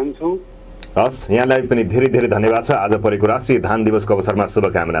गर्न चाहन्छु। हस्, यहाँलाई पनि धेरै धेरै धन्यवाद छ। आज परेको राष्ट्रिय धान दिवसको अवसरमा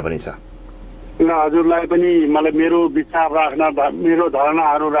शुभकामना पनि छ। ल हजुरलाई पनि मलाई मेरो विचार राख्न, मेरो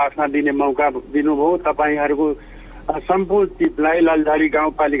धारणाहरू राख्न दिने मौका दिनुभयो। तपाईँहरूको सम्पूर्ण टिमलाई लालझाडी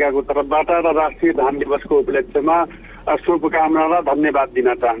गाउँपालिकाको तर्फबाट र राष्ट्रिय धान दिवसको उपलक्ष्यमा शुभकामना र धन्यवाद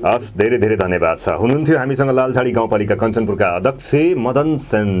दिन चाहन्छु। हस्, धेरै धेरै धन्यवाद छ। हुनुहुन्थ्यो हामीसँग लालझाडी गाउँपालिका कञ्चनपुरका अध्यक्ष मदन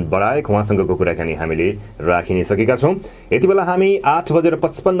सेन बडायक, उहाँसँगको कुराकानी हामीले राखिसकेका छौँ। यति बेला हामी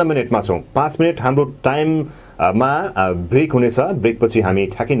 8:55 छौँ। 5 मिनट हाम्रो टाइममा ब्रेक हुनेछ। ब्रेकपछि हामी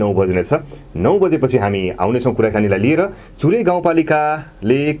ठ्याक्कै 9 बज्नेछ। 9 बजेपछि हामी आउनेछौँ कुराकानीलाई लिएर। चुरे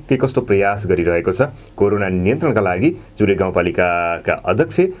गाउँपालिकाले के कस्तो प्रयास गरिरहेको छ कोरोना नियन्त्रणका लागि, चुरे गाउँपालिकाका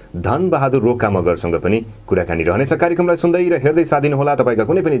अध्यक्ष धनबहादुर रोका मगरसँग पनि कुराकानी रहनेछ। कार्यक्रमलाई सुन्दै र हेर्दै साथ दिनुहोला। तपाईँका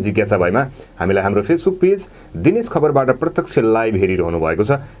कुनै पनि जिज्ञासा भएमा हामीलाई हाम्रो फेसबुक पेज दिनेश खबरबाट प्रत्यक्ष लाइभ हेरिरहनु भएको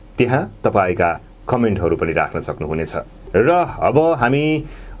छ, त्यहाँ तपाईँका कमेन्टहरू पनि राख्न सक्नुहुनेछ। र अब हामी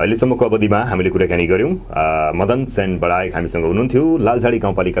अहिलेसम्मको अवधिमा हामीले कुराकानी गऱ्यौँ। मदन सेन बडायक हामीसँग हुनुहुन्थ्यो, लालझाडी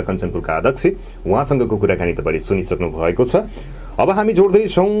गाउँपालिका कञ्चनपुरका अध्यक्ष, उहाँसँगको कुराकानी तपाईँले सुनिसक्नु भएको छ। अब हामी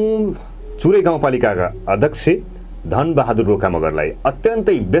जोड्दैछौँ चुरे गाउँपालिकाका अध्यक्ष धनबहादुर रोका मगरलाई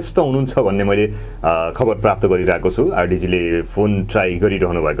अत्यन्तै व्यस्त हुनुहुन्छ भन्ने मैले खबर प्राप्त गरिरहेको छु। आरडीजीले फोन ट्राई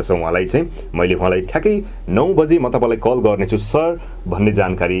गरिरहनु भएको छ उहाँलाई चाहिँ। मैले उहाँलाई ठ्याक्कै 9 बजे म तपाईँलाई कल गर्नेछु सर भन्ने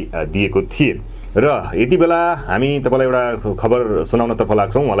जानकारी दिएको थिएँ र यति बेला हामी तपाईँलाई एउटा खबर सुनाउनतर्फ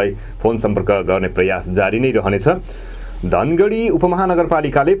लाग्छौँ। उहाँलाई फोन सम्पर्क गर्ने प्रयास जारी नै रहनेछ। धनगढी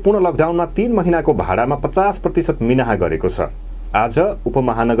उपमहानगरपालिकाले पूर्ण लकडाउनमा 3 महिनाको भाडामा 50% मिनाहा गरेको छ। आज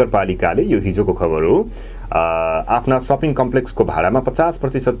उपमहानगरपालिकाले यो हिजोको खबर हो आफ्ना शपिङ कम्प्लेक्सको भाडामा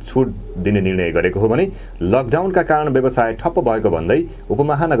 50% छुट दिने निर्णय गरेको हो भने लकडाउनका कारण व्यवसाय ठप्प भएको भन्दै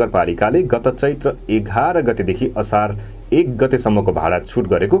उपमहानगरपालिकाले गत चैत्र 11 गतेदेखि असार 1 गतेसम्मको भाडा छुट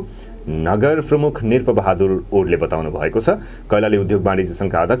गरेको नगर प्रमुख निर्पबहादुर ओडले बताउनु भएको छ। कैलाली उद्योग वाणिज्य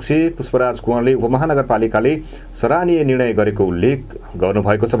संघका अध्यक्ष पुष्पराज कुँवरले उपमहानगरपालिकाले सराहनीय निर्णय गरेको उल्लेख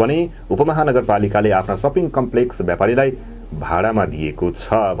गर्नुभएको छ भने उपमहानगरपालिकाले आफ्ना शपिङ कम्प्लेक्स व्यापारीलाई भाडामा दिएको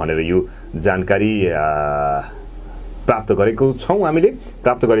छ भनेर यो जानकारी प्राप्त गरेको छौँ। हामीले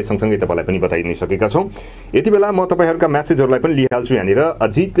प्राप्त गरे सँगसँगै तपाईँलाई पनि बताइदिन सकेका छौँ। यति बेला म तपाईँहरूका म्यासेजहरूलाई पनि लिइहाल्छु। यहाँनिर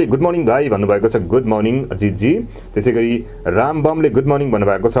अजितले गुड मर्निङ भाइ भन्नुभएको छ। Good morning Ajitji. त्यसै गरी रामबमले गुड मर्निङ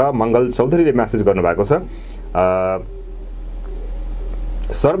भन्नुभएको छ। मङ्गल चौधरीले म्यासेज गर्नुभएको छ।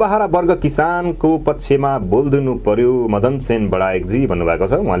 सर्वहारा वर्ग किसानको पक्षमा बोलिदिनु पर्यो मदन सेन बडायकजी भन्नुभएको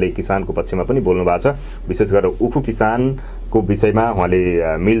छ। उहाँले किसानको पक्षमा पनि बोल्नु भएको छ। विशेष गरेर उखु किसानको विषयमा उहाँले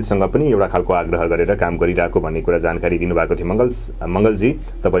मिलसँग पनि एउटा खालको आग्रह गरेर काम गरिरहेको भन्ने कुरा जानकारी दिनुभएको थियो। मङ्गलजी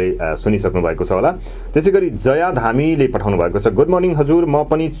तपाईँले सुनिसक्नु भएको छ होला। त्यसै गरी जया धामीले पठाउनु भएको छ। गुड मर्निङ हजुर, म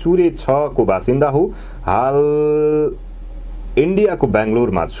पनि चुरे 6 को बासिन्दा हुँ। हाल इन्डियाको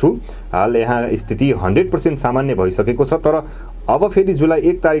बेङ्गलोरमा छु। हाल यहाँ स्थिति 100% सामान्य भइसकेको छ, तर अब फेरि जुलाई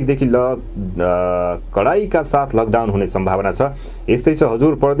 1 तारिकदेखि कडाइका साथ लकडाउन हुने सम्भावना छ। यस्तै छ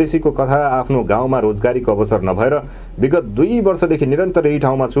हजुर, परदेशीको कथा आफ्नो गाउँमा रोजगारीको अवसर नभएर विगत 2 वर्षदेखि निरन्तर यही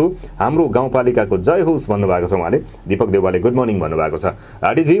ठाउँमा छु। हाम्रो गाउँपालिकाको जय होस् भन्नुभएको छ उहाँले। दीपक देवालले गुड मर्निङ भन्नुभएको छ।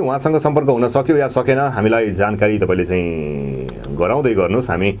 आरडीजी उहाँसँग सम्पर्क हुन सक्यो या सकेन हामीलाई जानकारी तपाईँले चाहिँ गराउँदै गर्नुहोस्।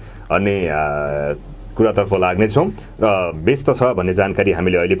 हामी अन्य कुरातर्फ लाग्नेछौँ र व्यस्त छ भन्ने जानकारी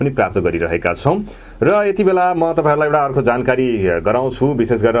हामीले अहिले पनि प्राप्त गरिरहेका छौँ। र यति बेला म तपाईँहरूलाई एउटा अर्को जानकारी गराउँछु।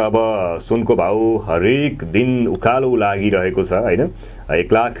 विशेष गरेर अब सुनको भाउ हरेक दिन उकालो लागिरहेको छ होइन। 1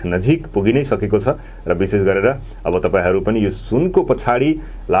 लाख नजिक पुगि नै सकेको छ र विशेष गरेर अब तपाईँहरू पनि यो सुनको पछाडि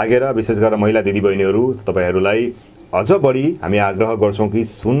लागेर विशेष गरेर महिला दिदीबहिनीहरू तपाईँहरूलाई अझ बढी हामी आग्रह गर्छौँ कि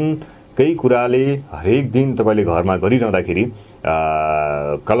सुनकै कुराले हरेक दिन तपाईँले घरमा गरिरहँदाखेरि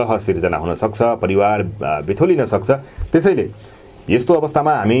कलह सिर्जना हुन सक्छ, परिवार बिथोलिन सक्छ। त्यसैले यस्तो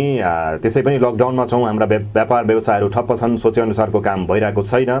अवस्थामा हामी त्यसै पनि लकडाउनमा छौँ। हाम्रा व्यापार व्यवसायहरू ठप्प छन्, सोचेअनुसारको काम भइरहेको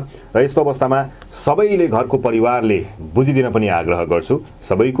छैन र यस्तो अवस्थामा सबैले घरको परिवारले बुझिदिन पनि आग्रह गर्छु।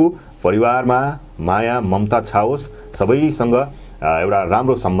 सबैको परिवारमा माया ममता छाओस्, सबैसँग एउटा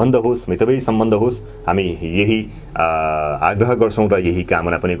राम्रो सम्बन्ध होस्, मितव्ययी सम्बन्ध होस्। हामी यही आग्रह गर्छौँ र यही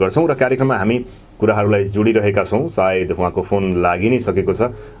कामना पनि गर्छौँ र कार्यक्रममा हामी कुराहरूलाई जोडिरहेका छौँ। सायद उहाँको फोन लागि नै सकेको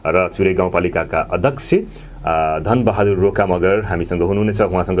छ र चुरे गाउँपालिकाका अध्यक्ष धनबहादुर रोका मगर हामीसँग हुनुहुनेछ।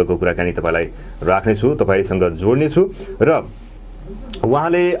 उहाँसँगको कुराकानी तपाईँलाई राख्नेछु, तपाईँसँग जोड्नेछु र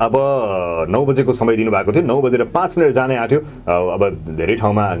उहाँले अब 9 बजेको समय दिनुभएको थियो। 9 बजेर 5 मिनट जाने आँट्यो। अब धेरै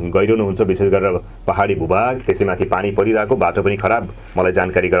ठाउँमा गइरहनुहुन्छ, विशेष गरेर पहाडी भूभाग, त्यसैमाथि पानी परिरहेको, बाटो पनि खराब, मलाई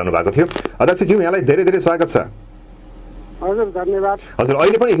जानकारी गराउनु भएको थियो। अध्यक्षज्यू यहाँलाई धेरै धेरै स्वागत छ। हजुर धन्यवाद। हजुर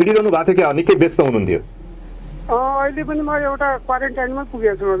अहिले पनि हिँडिरहनु भएको थियो कि निकै व्यस्त हुनुहुन्थ्यो? अहिले पनि म एउटा क्वारेन्टाइनमा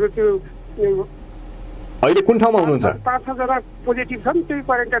पुगेको छु हजुर। त्यो अहिले कुन ठाउँमा हुनुहुन्छ? 5-6 जना पोजिटिभ छन्, त्यही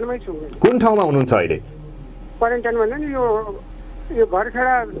क्वारेन्टाइनमै छु। कुन ठाउँमा हुनुहुन्छ अहिले? क्वारेन्टाइन भन्दा नि यो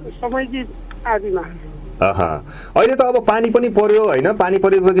घरखेडा समयकी आदिमा। अहिले त अब पानी पनि पर्यो होइन। पानी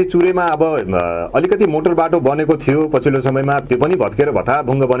परेपछि चुरेमा अब अलिकति मोटर बाटो बनेको थियो पछिल्लो समयमा, त्यो पनि भत्केर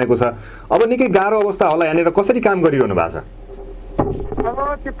भत्ताभुङ्ग बनेको छ। अब निकै गाह्रो अवस्था होला यहाँनिर। कसरी काम गरिरहनु भएको छ? अब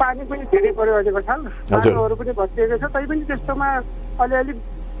त्यो पानी पनि धेरै पर्यो अहिलेको साल, बाटोहरू पनि भत्किएको छ। तै पनि त्यस्तोमा अलिअलि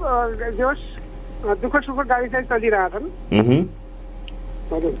दुःख सुख गाडी चाहिँ चलिरहेछन्।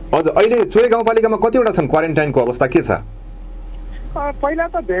 हजुर अहिले चुरे गाउँपालिकामा कतिवटा छन् क्वारेन्टाइनको अवस्था के छ? पहिला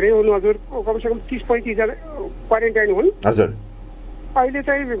त धेरै हुनु हजुर, कमसेकम 30-35 जना क्वारेन्टाइन हुन्। हजुर अहिले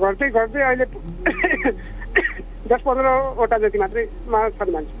चाहिँ घट्दै अहिले 10-15 वटा जति मात्रै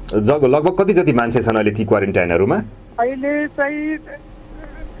छन् मान्छे। लगभग कति जति मान्छे छन् अहिले ती क्वारेन्टाइनहरूमा? अहिले चाहिँ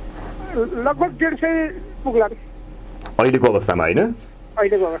लगभग 150 पुग्ला अहिलेको अवस्थामा होइन।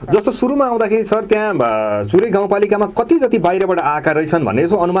 अहिलेको अवस्था जस्तो सुरुमा आउँदाखेरि सर त्यहाँ चुरे गाउँपालिकामा कति जति बाहिरबाट आएका रहेछन् भन्ने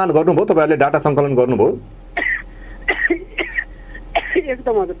यसो अनुमान गर्नुभयो? तपाईँहरूले डाटा सङ्कलन गर्नुभयो?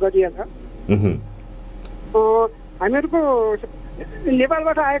 एकदम हजुर गरिएको छ। हामीहरूको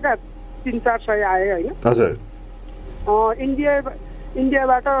नेपालबाट आएका 300-400 आए होइन। हजुर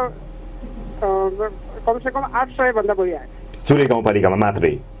इन्डियाबाट कमसेकम 800 भन्दा बढी आयो चुरे गाउँपालिकामा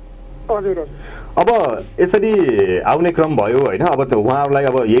मात्रै। हजुर। अब यसरी आउने क्रम भयो होइन, अब त उहाँहरूलाई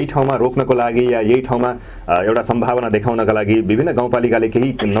अब यही ठाउँमा रोक्नको लागि या यही ठाउँमा एउटा सम्भावना देखाउनका लागि विभिन्न गाउँपालिकाले केही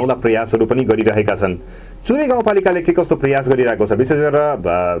नौला प्रयासहरू पनि गरिरहेका छन्। चुरे गाउँपालिकाले के कस्तो प्रयास गरिरहेको छ, विशेष गरेर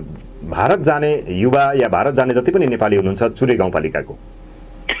भारत जाने युवा या भारत जाने जति पनि नेपाली हुनुहुन्छ चुरे गाउँपालिकाको?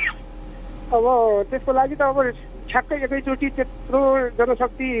 अब त्यसको लागि त अब ठ्याक्कै एकैचोटि त्यत्रो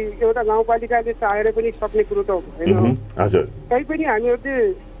जनशक्ति एउटा गाउँपालिकाले चाहेर पनि सक्ने कुरो त होइन। हजुर। तैपनि हामीहरूले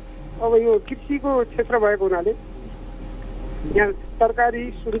अब यो कृषिको क्षेत्र भएको हुनाले यहाँ तरकारी,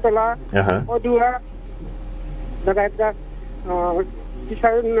 सुन्तला, अदुवा लगायतका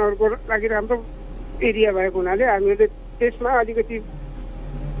किसानहरूको लागि राम्रो एरिया भएको हुनाले हामीहरूले त्यसमा अलिकति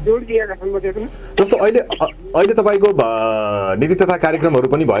जोड दिएका छन् बजेटमा। जस्तो अहिले तपाईँको नीति तथा कार्यक्रमहरू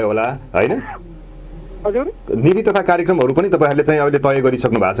पनि भयो होला होइन? हजुर। नीति तथा कार्यक्रमहरू पनि तपाईँहरूले चाहिँ अहिले तय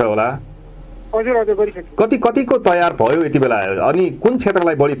गरिसक्नु भएको छ होला? हजुर हजुर गरिसक्यो। कतिको तयार भयो यति बेला, अनि कुन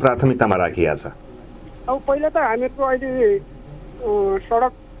क्षेत्रलाई बढी प्राथमिकतामा राखिएको छ? अब पहिला त हामीहरूको अहिले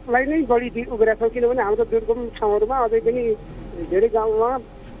सडकलाई नै बढी उग्रेका छौँ, किनभने हाम्रो दुर्गम ठाउँहरूमा अझै पनि धेरै गाउँमा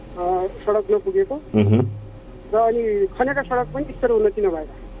सडक नपुगेको र अनि खनेका सडक पनि स्तर उन्नति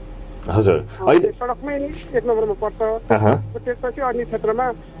नभएका। हजुर। अहिले सडकमै 1 नम्बरमा पर्छ। त्यसपछि अन्य क्षेत्रमा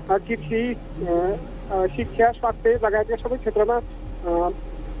कृषि, शिक्षा, स्वास्थ्य लगायतका सबै क्षेत्रमा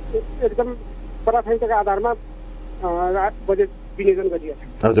एकदम प्राथमिकताका आधारमा बजेट विनियोजन गरिएको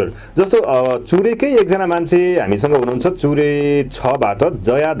छ। हजुर। जस्तो चुरेकै एकजना मान्छे हामीसँग हुनुहुन्छ, चुरे 6बाट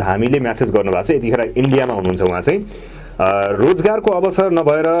जया धामीले म्यासेज गर्नुभएको छ। यतिखेर इन्डियामा हुनुहुन्छ उहाँ चाहिँ। रोजगारको अवसर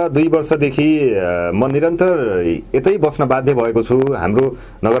नभएर 2 वर्षदेखि म निरन्तर यतै बस्न बाध्य भएको छु, हाम्रो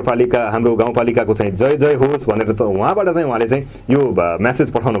नगरपालिका हाम्रो गाउँपालिकाको चाहिँ जय जय होस् भनेर त उहाँबाट चाहिँ उहाँले चाहिँ यो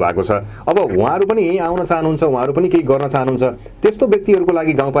म्यासेज पठाउनु भएको छ। अब उहाँहरू पनि यहीँ आउन चाहनुहुन्छ, उहाँहरू पनि केही गर्न चाहनुहुन्छ, त्यस्तो व्यक्तिहरूको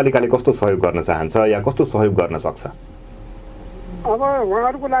लागि गाउँपालिकाले कस्तो सहयोग गर्न चाहन्छ या कस्तो सहयोग गर्न सक्छ? अब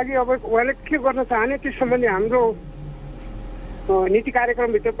उहाँहरूको लागि अब उहाँले के गर्न चाहने त्यस सम्बन्धी हाम्रो नीति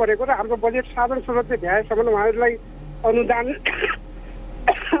कार्यक्रमभित्र परेको र हाम्रो बजेट साधन स्रोतले भ्याएसम्म उहाँहरूलाई अनुदान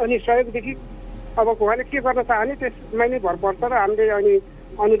अनि सहयोगदेखि अब उहाँले के गर्न चाहने त्यसमै नै भर पर्छ र हामीले अनि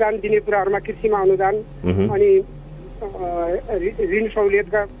अनुदान दिने कुराहरूमा कृषिमा अनुदान अनि ऋण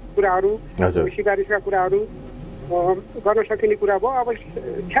सहुलियतका कुराहरू, सिफारिसका कुराहरू गर्न सकिने कुरा भयो। अब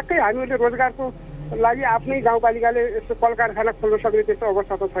ठ्याक्कै हामीहरूले रोजगारको लागि आफ्नै गाउँपालिकाले यस्तो कल कारखाना खोल्न सक्ने त्यस्तो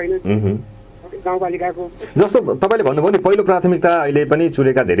अवस्था त छैन गाउँपालिकाको। जस्तो तपाईँले भन्नुभयो नि पहिलो प्राथमिकता अहिले पनि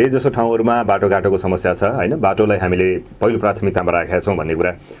चुरेका धेरै जसो ठाउँहरूमा बाटोघाटोको समस्या छ होइन, बाटोलाई हामीले पहिलो प्राथमिकतामा राखेका छौँ भन्ने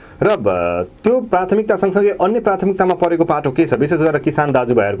कुरा, र त्यो प्राथमिकता सँगसँगै अन्य प्राथमिकतामा परेको पाटो के छ, विशेष गरेर किसान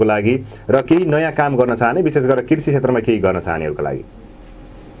दाजुभाइहरूको लागि र केही नयाँ काम गर्न चाहने, विशेष गरेर कृषि क्षेत्रमा केही गर्न चाहनेहरूको लागि?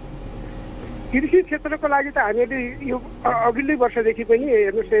 कृषि क्षेत्रको लागि त हामीले यो अघिल्लै वर्षदेखि पनि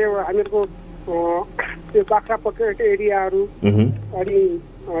हेर्नुहोस् हामीहरूको त्यो बाख्रा पकेट एरियाहरू अनि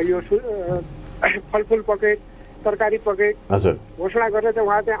यो फलफुल पकेट, तरकारी पकेट घोषणा गरेर चाहिँ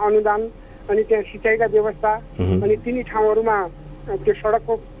उहाँ त्यहाँ अनुदान अनि त्यहाँ सिँचाइका व्यवस्था अनि तिनी ठाउँहरूमा त्यो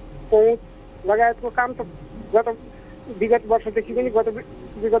सडकको पहुँच लगायतको काम त विगत वर्षदेखि पनि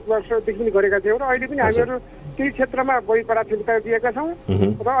गरेका थियौँ र अहिले पनि हामीहरू त्यही क्षेत्रमा बढी प्राथमिकता दिएका छौँ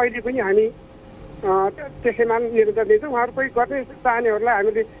र अहिले पनि हामी त्यसैमा निरन्तर दिन्छौँ। उहाँहरू कोही गर्ने चाहनेहरूलाई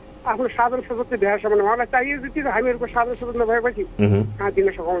हामीले आफ्नो साधन स्रोत भ्याएसम्म उहाँलाई चाहिए जति हामीहरूको साधन स्रोत नभएपछि कहाँ दिन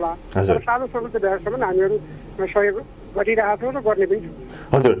सकौँला, तर साधन स्रोत भ्याएसम्म हामीहरू सहयोग गरिरहेका छौँ र गर्ने पनि छौँ।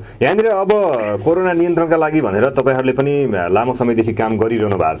 हजुर। यहाँनिर अब कोरोना नियन्त्रणका लागि भनेर तपाईँहरूले पनि लामो समयदेखि काम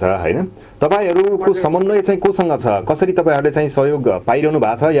गरिरहनु भएको छ होइन, तपाईँहरूको समन्वय चाहिँ कोसँग छ, कसरी तपाईँहरूले चाहिँ सहयोग पाइरहनु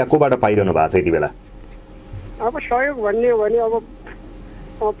भएको छ या कोबाट पाइरहनु भएको छ यति बेला? अब सहयोग भन्ने हो भने अब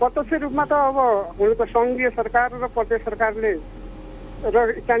प्रत्यक्ष रूपमा त अब हुनु त सङ्घीय सरकार र प्रदेश सरकारले र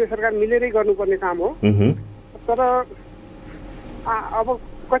स्थानीय सरकार मिलेरै गर्नुपर्ने काम हो, तर अब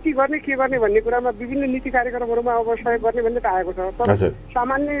कति गर्ने के गर्ने भन्ने कुरामा विभिन्न नीति कार्यक्रमहरूमा अब सहयोग गर्ने भन्ने त आएको छ, तर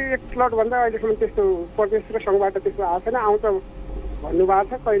सामान्य एक प्लटभन्दा अहिलेसम्म त्यस्तो प्रदेश र सङ्घबाट त्यस्तो आएको छैन। आउँछ भन्नुभएको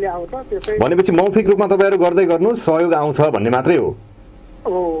छ, कहिले आउँछ त्यसै भनेपछि मौखिक रूपमा तपाईँहरू गर्दै गर्नु सहयोग आउँछ भन्ने मात्रै हो?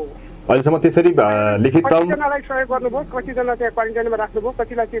 अहिलेसम्म त्यसरी लिखित कतिजनालाई सहयोग गर्नुभयो, कतिजना त्यहाँ क्वारेन्टाइनमा राख्नुभयो,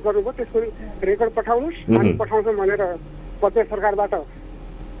 कतिलाई के गर्नुभयो त्यसको रेकर्ड पठाउनुहोस्, हामी पठाउँछौँ भनेर प्रदेश सरकारबाट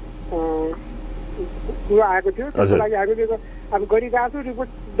कुरो आएको थियो। त्यसको लागि हामीले अब गरिरहेको छौँ, रिपोर्ट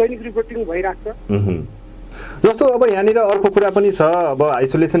दैनिक रिपोर्टिङ भइरहेको छ। जस्तो अब यहाँनिर अर्को कुरा पनि छ, अब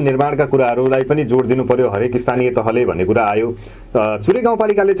आइसोलेसन निर्माणका कुराहरूलाई पनि जोड दिनु पर्यो हरेक स्थानीय तहले भन्ने कुरा आयो। चुरे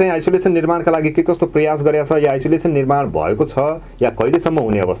गाउँपालिकाले चाहिँ आइसोलेसन निर्माणका लागि के कस्तो प्रयास गरेको छ या आइसोलेसन निर्माण भएको छ या कहिलेसम्म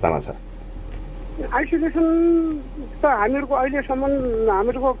हुने अवस्थामा छ? आइसोलेसन त हामीहरूको अहिलेसम्म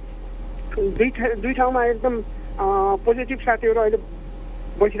हामीहरूको दुई ठाउँमा एकदम पोजिटिभ साथीहरू अहिले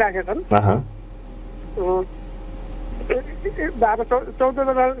बसिरहेका छन्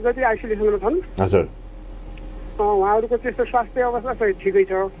 14 जति आइसोलेसनमा छन्। हजुर उहाँहरूको त्यस्तो स्वास्थ्य अवस्था चाहिँ ठिकै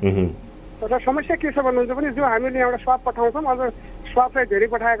छ। र समस्या के छ भन्नुहुन्छ भने जो हामीले एउटा स्वाब पठाउँछौँ अझ स्वाब चाहिँ धेरै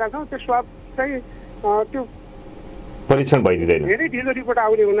पठाएका छौँ त्यो स्वाब चाहिँ त्यो परीक्षण भइदिँदैन, धेरै ढिलो रिपोर्ट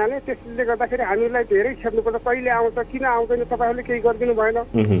आउने हुनाले त्यसले गर्दाखेरि हामीलाई धेरै छेप्नुपर्छ। कहिले आउँछ, किन आउँदैन, तपाईँहरूले केही गरिदिनु भएन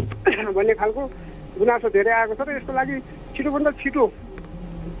भन्ने खालको गुनासो धेरै आएको छ। र यसको लागि छिटोभन्दा छिटो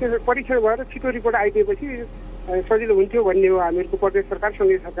त्यो परीक्षण भएर छिटो रिपोर्ट आइदिएपछि सजिलो हुन्थ्यो भन्ने हो हामीहरूको प्रदेश सरकार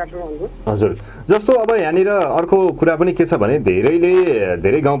सङ्घीय सरकारसँग अनुरोध। हजुर जस्तो अब यहाँनिर अर्को कुरा पनि के छ भने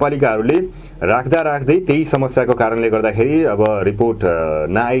धेरै गाउँपालिकाहरूले राख्दै त्यही समस्याको कारणले गर्दाखेरि अब रिपोर्ट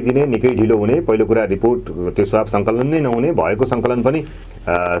नआइदिने, निकै ढिलो हुने, पहिलो कुरा रिपोर्ट त्यो स्वाब सङ्कलन नै नहुने, भएको सङ्कलन पनि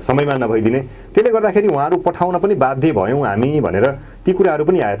समयमा नभइदिने, त्यसले गर्दाखेरि उहाँहरू पठाउन पनि बाध्य भयौँ हामी भनेर ती कुराहरू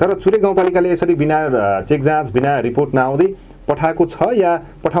पनि आए। तर चुरे गाउँपालिकाले यसरी बिना चेक जाँच बिना रिपोर्ट नआउँदै पठाएको छ या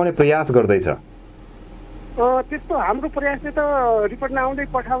पठाउने प्रयास गर्दैछ? त्यस्तो हाम्रो प्रयासले त रिपोर्ट नआउँदै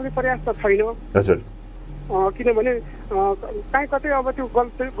पठाउने प्रयास त छैन। हजुर किनभने कहीँ कतै अब त्यो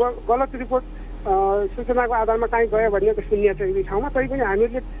गलत रिपोर्ट सूचनाको आधारमा कहीँ गयो भन्ने त सुनिया छ यही ठाउँमा। तैपनि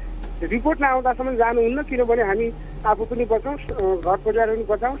हामीले रिपोर्ट नआउँदासम्म जानुहुन्न, किनभने हामी आफू पनि बचाउँ, घर परिवार पनि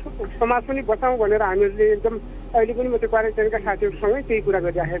बचाउँ, समाज पनि बचाउँ भनेर हामीहरूले एकदम अहिले पनि म त्यो क्वारेन्टाइनका साथीहरूसँगै त्यही कुरा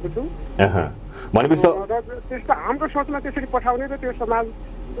गरिराखेको छु। भनेपछि र त्यस्तो हाम्रो सोचमा त्यसरी पठाउने र त्यो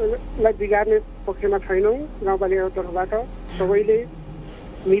समाजलाई बिगार्ने पक्षमा छैनौँ। गाउँपालिकाको तर्फबाट सबैले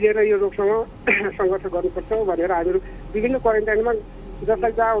मिलेर यो रोगसँग सङ्घर्ष गर्नुपर्छ भनेर हामीहरू विभिन्न क्वारेन्टाइनमा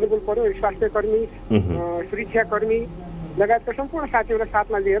जसलाई जहाँ अनुकूल पर्यो स्वास्थ्य कर्मी, सुरक्षाकर्मी लगायतका सम्पूर्ण साथीहरूलाई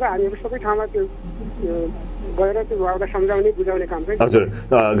साथमा लिएर हामीहरू सबै ठाउँमा त्यो गएर त्यो भावलाई सम्झाउने बुझाउने काम चाहिँ। हजुर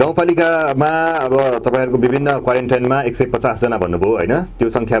गाउँपालिकामा अब तपाईँहरूको विभिन्न क्वारेन्टाइनमा 150 जना भन्नुभयो होइन, त्यो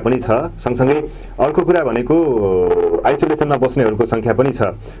सङ्ख्या पनि छ। सँगसँगै अर्को कुरा भनेको आइसोलेसनमा बस्नेहरूको सङ्ख्या पनि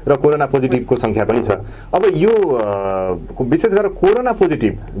छ र कोरोना पोजिटिभको सङ्ख्या पनि छ। अब यो विशेष गरेर कोरोना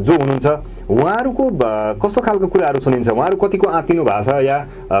पोजिटिभ जो हुनुहुन्छ उहाँहरूको कस्तो खालको कुराहरू सुनिन्छ? उहाँहरू कतिको आँतिनु भएको छ या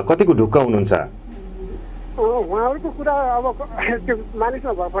कतिको ढुक्क हुनुहुन्छ? उहाँहरूको कुरा अब त्यो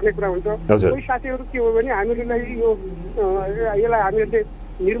मानिसमा भरपर्ने कुरा हुन्छ। कोही साथीहरू के हो भने हामीलाई यसलाई हामीहरूले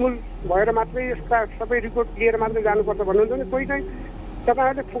निर्मूल भएर मात्रै यसका सबै रिपोर्ट लिएर मात्रै जानुपर्छ भन्नुहुन्छ भने कोही चाहिँ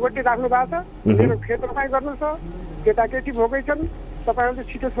तपाईँहरूले फुगट्टी राख्नु भएको छ, मेरो खेत रोपाइ गर्नु छ, केटाकेटी भोकै छन्, तपाईँहरूले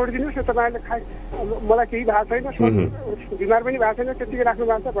छिटो छोडिदिनुहोस्, तपाईँहरूले मलाई केही भएको छैन, बिमार पनि भएको छैन, त्यतिकै राख्नु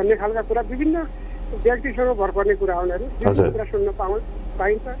भएको छ भन्ने खालका कुरा विभिन्न व्यक्तिसँग भरपर्ने कुरा हो। उनीहरू कुरा सुन्न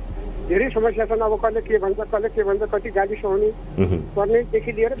पाइन्छ। धेरै समस्या छन्। अब कसले के भन्छ, कति गाली सुहाउनु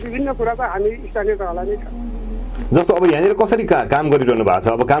पर्नेदेखि लिएर विभिन्न कुरा त हामी स्थानीय तहलाई नै छ। जस्तो अब यहाँनिर कसरी काम गरिरहनु भएको छ?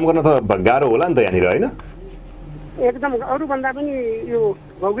 अब काम गर्न त गाह्रो होला नि त यहाँनिर होइन? एकदम अरूभन्दा पनि यो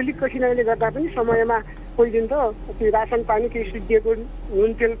भौगोलिक कठिनाइले गर्दा पनि समयमा कोही दिन त त्यो रासन पानी केही सिद्धिएको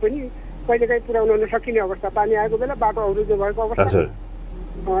नुन तेल पनि कहिलेकाहीँ पुर्याउन नसकिने अवस्था, पानी आएको बेला बाटो अवरुद्ध भएको अवस्था।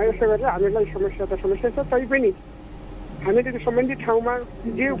 यसो गरेर हामीलाई समस्या छ। तैपनि हामीले त्यो सम्बन्धित ठाउँमा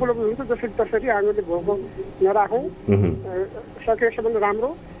जे उपलब्ध हुन्छ जसरी तसरी हामीले भोको नराखौँ, सकेसम्म राम्रो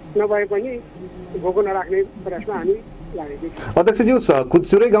नभए पनि भोको नराख्ने प्रयासमा हामी लागेको छौँ। अध्यक्षज्यू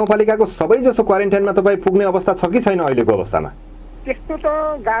कुचुरे गाउँपालिकाको सबैजसो क्वारेन्टाइनमा तपाईँ पुग्ने अवस्था छ कि छैन अहिलेको अवस्थामा? त्यस्तो त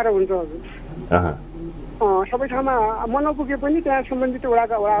गाह्रो हुन्छ हजुर। सबै ठाउँमा म नपुगे पनि त्यहाँ सम्बन्धित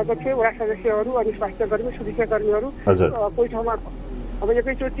वडाका वडा अध्यक्ष, वडा सदस्यहरू अनि स्वास्थ्यकर्मी, सुरक्षाकर्मीहरू कोही ठाउँमा अब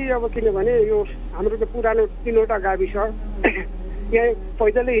एकैचोटि अब किनभने यो हाम्रो त पुरानो 3वटा गाविस यहाँ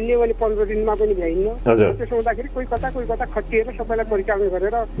पैदलै हिँड्ने भने 15 दिनमा पनि भ्याइन्न। त्यसो हुँदाखेरि कोही कता खटिएर सबैलाई परिचालन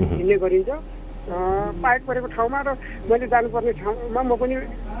गरेर हिँड्ने गरिन्छ। पाएक परेको ठाउँमा र मैले जानुपर्ने ठाउँमा म पनि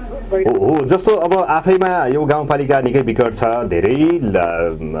हो। जस्तो अब आफैमा यो गाउँपालिका निकै विकट छ, धेरै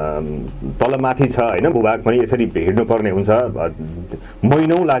तलमाथि छ होइन, भूभाग पनि यसरी हिँड्नु पर्ने हुन्छ,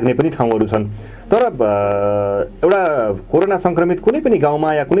 महिनौँ लाग्ने पनि ठाउँहरू छन्। तर एउटा कोरोना सङ्क्रमित कुनै पनि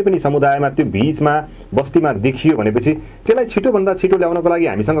गाउँमा या कुनै पनि समुदायमा त्यो बिचमा बस्तीमा देखियो भनेपछि त्यसलाई छिटोभन्दा छिटो ल्याउनको लागि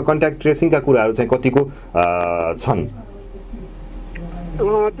हामीसँग कन्ट्याक्ट ट्रेसिङका कुराहरू चाहिँ कतिको छन्?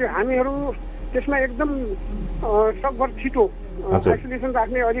 त्यो हामीहरू त्यसमा एकदम सकभर छिटो आइसोलेसन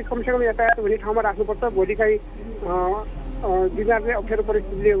राख्ने, अलिक कमसेकम यातायात हुने ठाउँमा राख्नुपर्छ। भोलि काहीँ बिमारले अप्ठ्यारो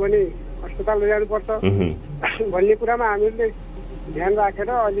परिस्थिति लियो भने अस्पताल लैजानुपर्छ भन्ने कुरामा हामीहरूले ध्यान राखेर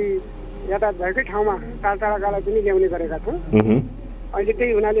अलि यातायात भएकै ठाउँमा टाढाकालाई पनि ल्याउने गरेका छौँ। अहिले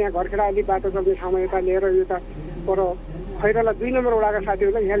त्यही हुनाले यहाँ घरखेडा अलि बाटो चल्ने ठाउँमा यता लिएर यता पर खैरला 2 नम्बर वडाका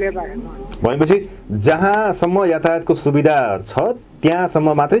साथीहरूलाई यहाँ लिएर राखेको छ। भनेपछि जहाँसम्म यातायातको सुविधा छ त्यहाँसम्म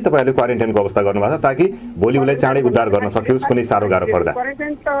मात्रै तपाईँहरूले क्वारेन्टाइनको अवस्था गर्नुभएको छ ताकि भोलि उसलाई चाँडै उद्धार गर्न सकियोस् कुनै साह्रो गाह्रो पर्दा?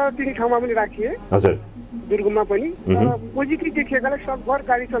 क्वारेन्टाइन त 3 ठाउँमा पनि राखिए हजुर, दुर्गममा पनि। पोजिटिभ देखिएकालाई सकभर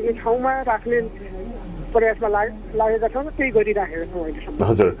गाडी चल्ने ठाउँमा राख्ने प्रयासमा लागेका छौँ र त्यही गरिराखेका छौँ अहिलेसम्म।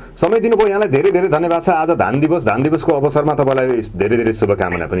 हजुर, समय दिनुभयो यहाँलाई धेरै धेरै धन्यवाद छ। आज धान दिवसको अवसरमा तपाईँलाई धेरै धेरै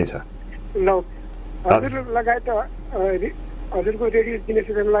शुभकामना पनि छ। ल, हजुर लगायत हजुरको रेडियो दिनेश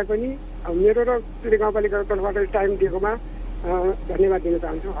एफएमलाई पनि मेरो र चुरे गाउँपालिकाको तर्फबाट टाइम दिएकोमा धन्यवाद दिन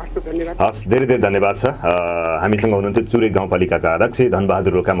चाहन्छु। हस्, धन्यवाद। हस्, धेरै धेरै धन्यवाद छ। हामीसँग हुनुहुन्थ्यो चुरे गाउँपालिकाका अध्यक्ष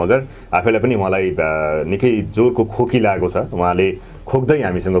धनबहादुर रोका मगर। आफैलाई पनि उहाँलाई निकै जोरको खोकी लागेको छ, उहाँले खोक्दै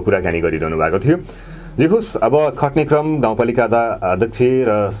हामीसँग कुराकानी गरिरहनु भएको थियो। जे होस्, अब खट्ने क्रम गाउँपालिका अध्यक्ष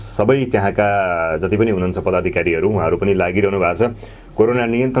र सबै त्यहाँका जति पनि हुनुहुन्छ पदाधिकारीहरू उहाँहरू पनि लागिरहनु भएको छ। कोरोना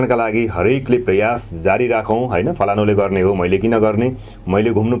नियन्त्रणका लागि हरेकले प्रयास जारी राखौँ होइन। फलानुले गर्ने हो, मैले किन गर्ने,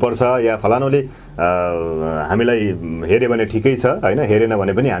 मैले घुम्नुपर्छ, या फलानुले हामीलाई हेऱ्यो भने ठिकै छ होइन, हेरेन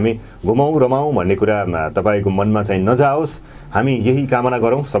भने पनि हामी घुमाउँ रमाउँ भन्ने कुरा तपाईँको मनमा चाहिँ नजाओस्। हामी यही कामना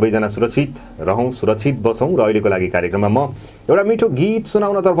गरौँ, सबैजना सुरक्षित रहौँ, सुरक्षित बसौँ। र अहिलेको लागि कार्यक्रममा म एउटा मिठो गीत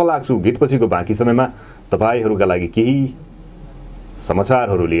सुनाउनतर्फ लाग्छु। गीतपछिको बाँकी समयमा तपाईँहरूका लागि केही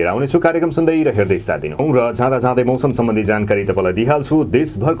समाचारहरू लिएर आउनेछु। कार्यक्रम सुन्दै र हेर्दै साथ दिनु र जाँदा जाँदै मौसम सम्बन्धी जानकारी तपाईँलाई दिइहाल्छु।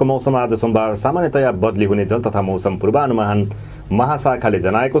 देशभरको मौसम आज सोमबार सामान्यतया बदली हुने जल तथा मौसम पूर्वानुमान महाशाखाले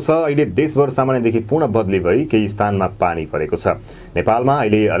जनाएको छ। अहिले देशभर सामान्यदेखि पूर्ण बदली भई केही स्थानमा पानी परेको छ। नेपालमा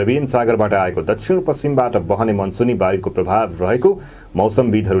अहिले अरबियन सागरबाट आएको दक्षिण पश्चिमबाट बहने मनसुनी बाढीको प्रभाव रहेको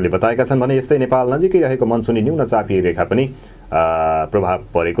मौसमविदहरूले बताएका छन् भने यस्तै नेपाल नजिकै रहेको मनसुनी न्यून चापिए रेखा पनि प्रभाव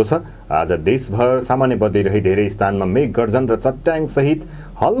परेको छ। आज देशभर सामान्य बदली रही धेरै स्थानमा मेघ गर्जन र चट्याङ सहित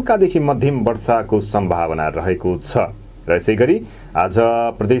हल्कादेखि मध्यम वर्षाको सम्भावना रहेको छ। र यसै गरी आज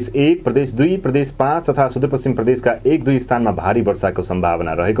प्रदेश 1, प्रदेश 2, प्रदेश 5 तथा सुदूरपश्चिम प्रदेशका 1-2 स्थानमा भारी वर्षाको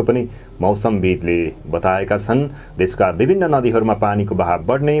सम्भावना रहेको पनि मौसमविदले बताएका छन्। देशका विभिन्न नदीहरूमा पानीको बहाव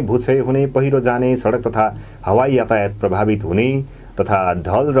बढ्ने, भूक्षय हुने, पहिरो जाने, सडक तथा हवाई यातायात प्रभावित हुने तथा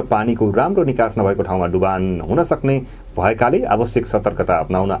ढल र पानीको राम्रो निकास नभएको ठाउँमा डुबान हुन सक्ने भएकाले आवश्यक सतर्कता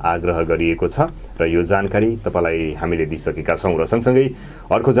अपनाउन आग्रह गरिएको छ। र यो जानकारी तपाईँलाई हामीले दिइसकेका छौँ। र सँगसँगै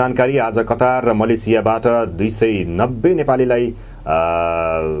अर्को जानकारी, आज कतार र मलेसियाबाट 290 नेपालीलाई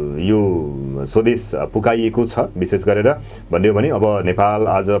यो स्वदेश पुकाइएको छ। विशेष गरेर भन्यो भने अब नेपाल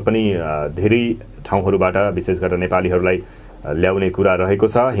आज पनि धेरै ठाउँहरूबाट विशेष गरेर नेपालीहरूलाई ल्याउने कुरा रहेको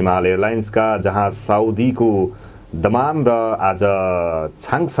छ। हिमाल एयरलाइन्सका जहाज साउदीको दमाम र आज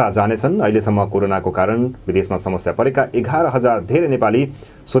छाङसा जानेछन्। अहिलेसम्म कोरोनाको कारण विदेशमा समस्या परेका 11,000 धेरै नेपाली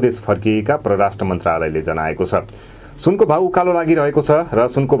स्वदेश फर्किएका परराष्ट्र मन्त्रालयले जनाएको छ। सुनको भाउ उकालो लागिरहेको छ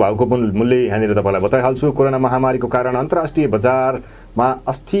र सुनको भाउको मूल्य यहाँनिर तपाईँलाई बताइहाल्छु। कोरोना महामारीको कारण अन्तर्राष्ट्रिय बजारमा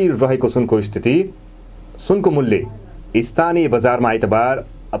अस्थिर रहेको सुनको स्थिति, सुनको मूल्य स्थानीय बजारमा आइतबार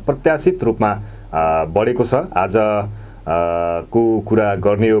अप्रत्याशित रूपमा बढेको छ। आज को कुरा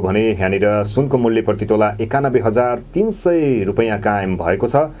गर्ने हो भने यहाँनिर सुनको मूल्य प्रति तोला 91,300 रुपैयाँ कायम भएको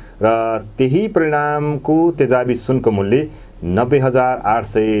छ र त्यही परिणामको तेजाबी सुनको मूल्य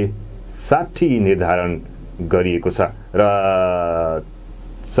 90,860 निर्धारण गरिएको छ र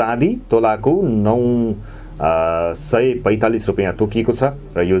चाँदी तोलाको 945 रुपैयाँ तोकिएको छ।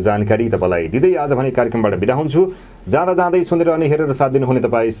 र यो जानकारी तपाईँलाई दिँदै आज भने कार्यक्रमबाट बिदा हुन्छु। जाँदा जाँदै सुनेर अनि हेरेर साथ दिनुहुने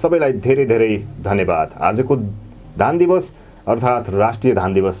तपाईँ सबैलाई धेरै धेरै धन्यवाद। आजको धान दिवस अर्थात् राष्ट्रिय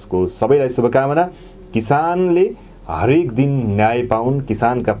धान दिवसको सबैलाई शुभकामना। किसानले हरेक दिन न्याय पाउन्,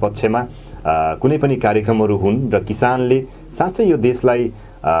 किसानका पक्षमा कुनै पनि कार्यक्रमहरू हुन् र किसानले साँच्चै यो देशलाई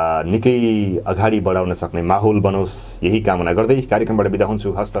निकै अगाडि बढाउन सक्ने माहौल बनोस्, यही कामना गर्दै कार्यक्रमबाट बिदा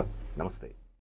हुन्छु। हस्त, नमस्ते।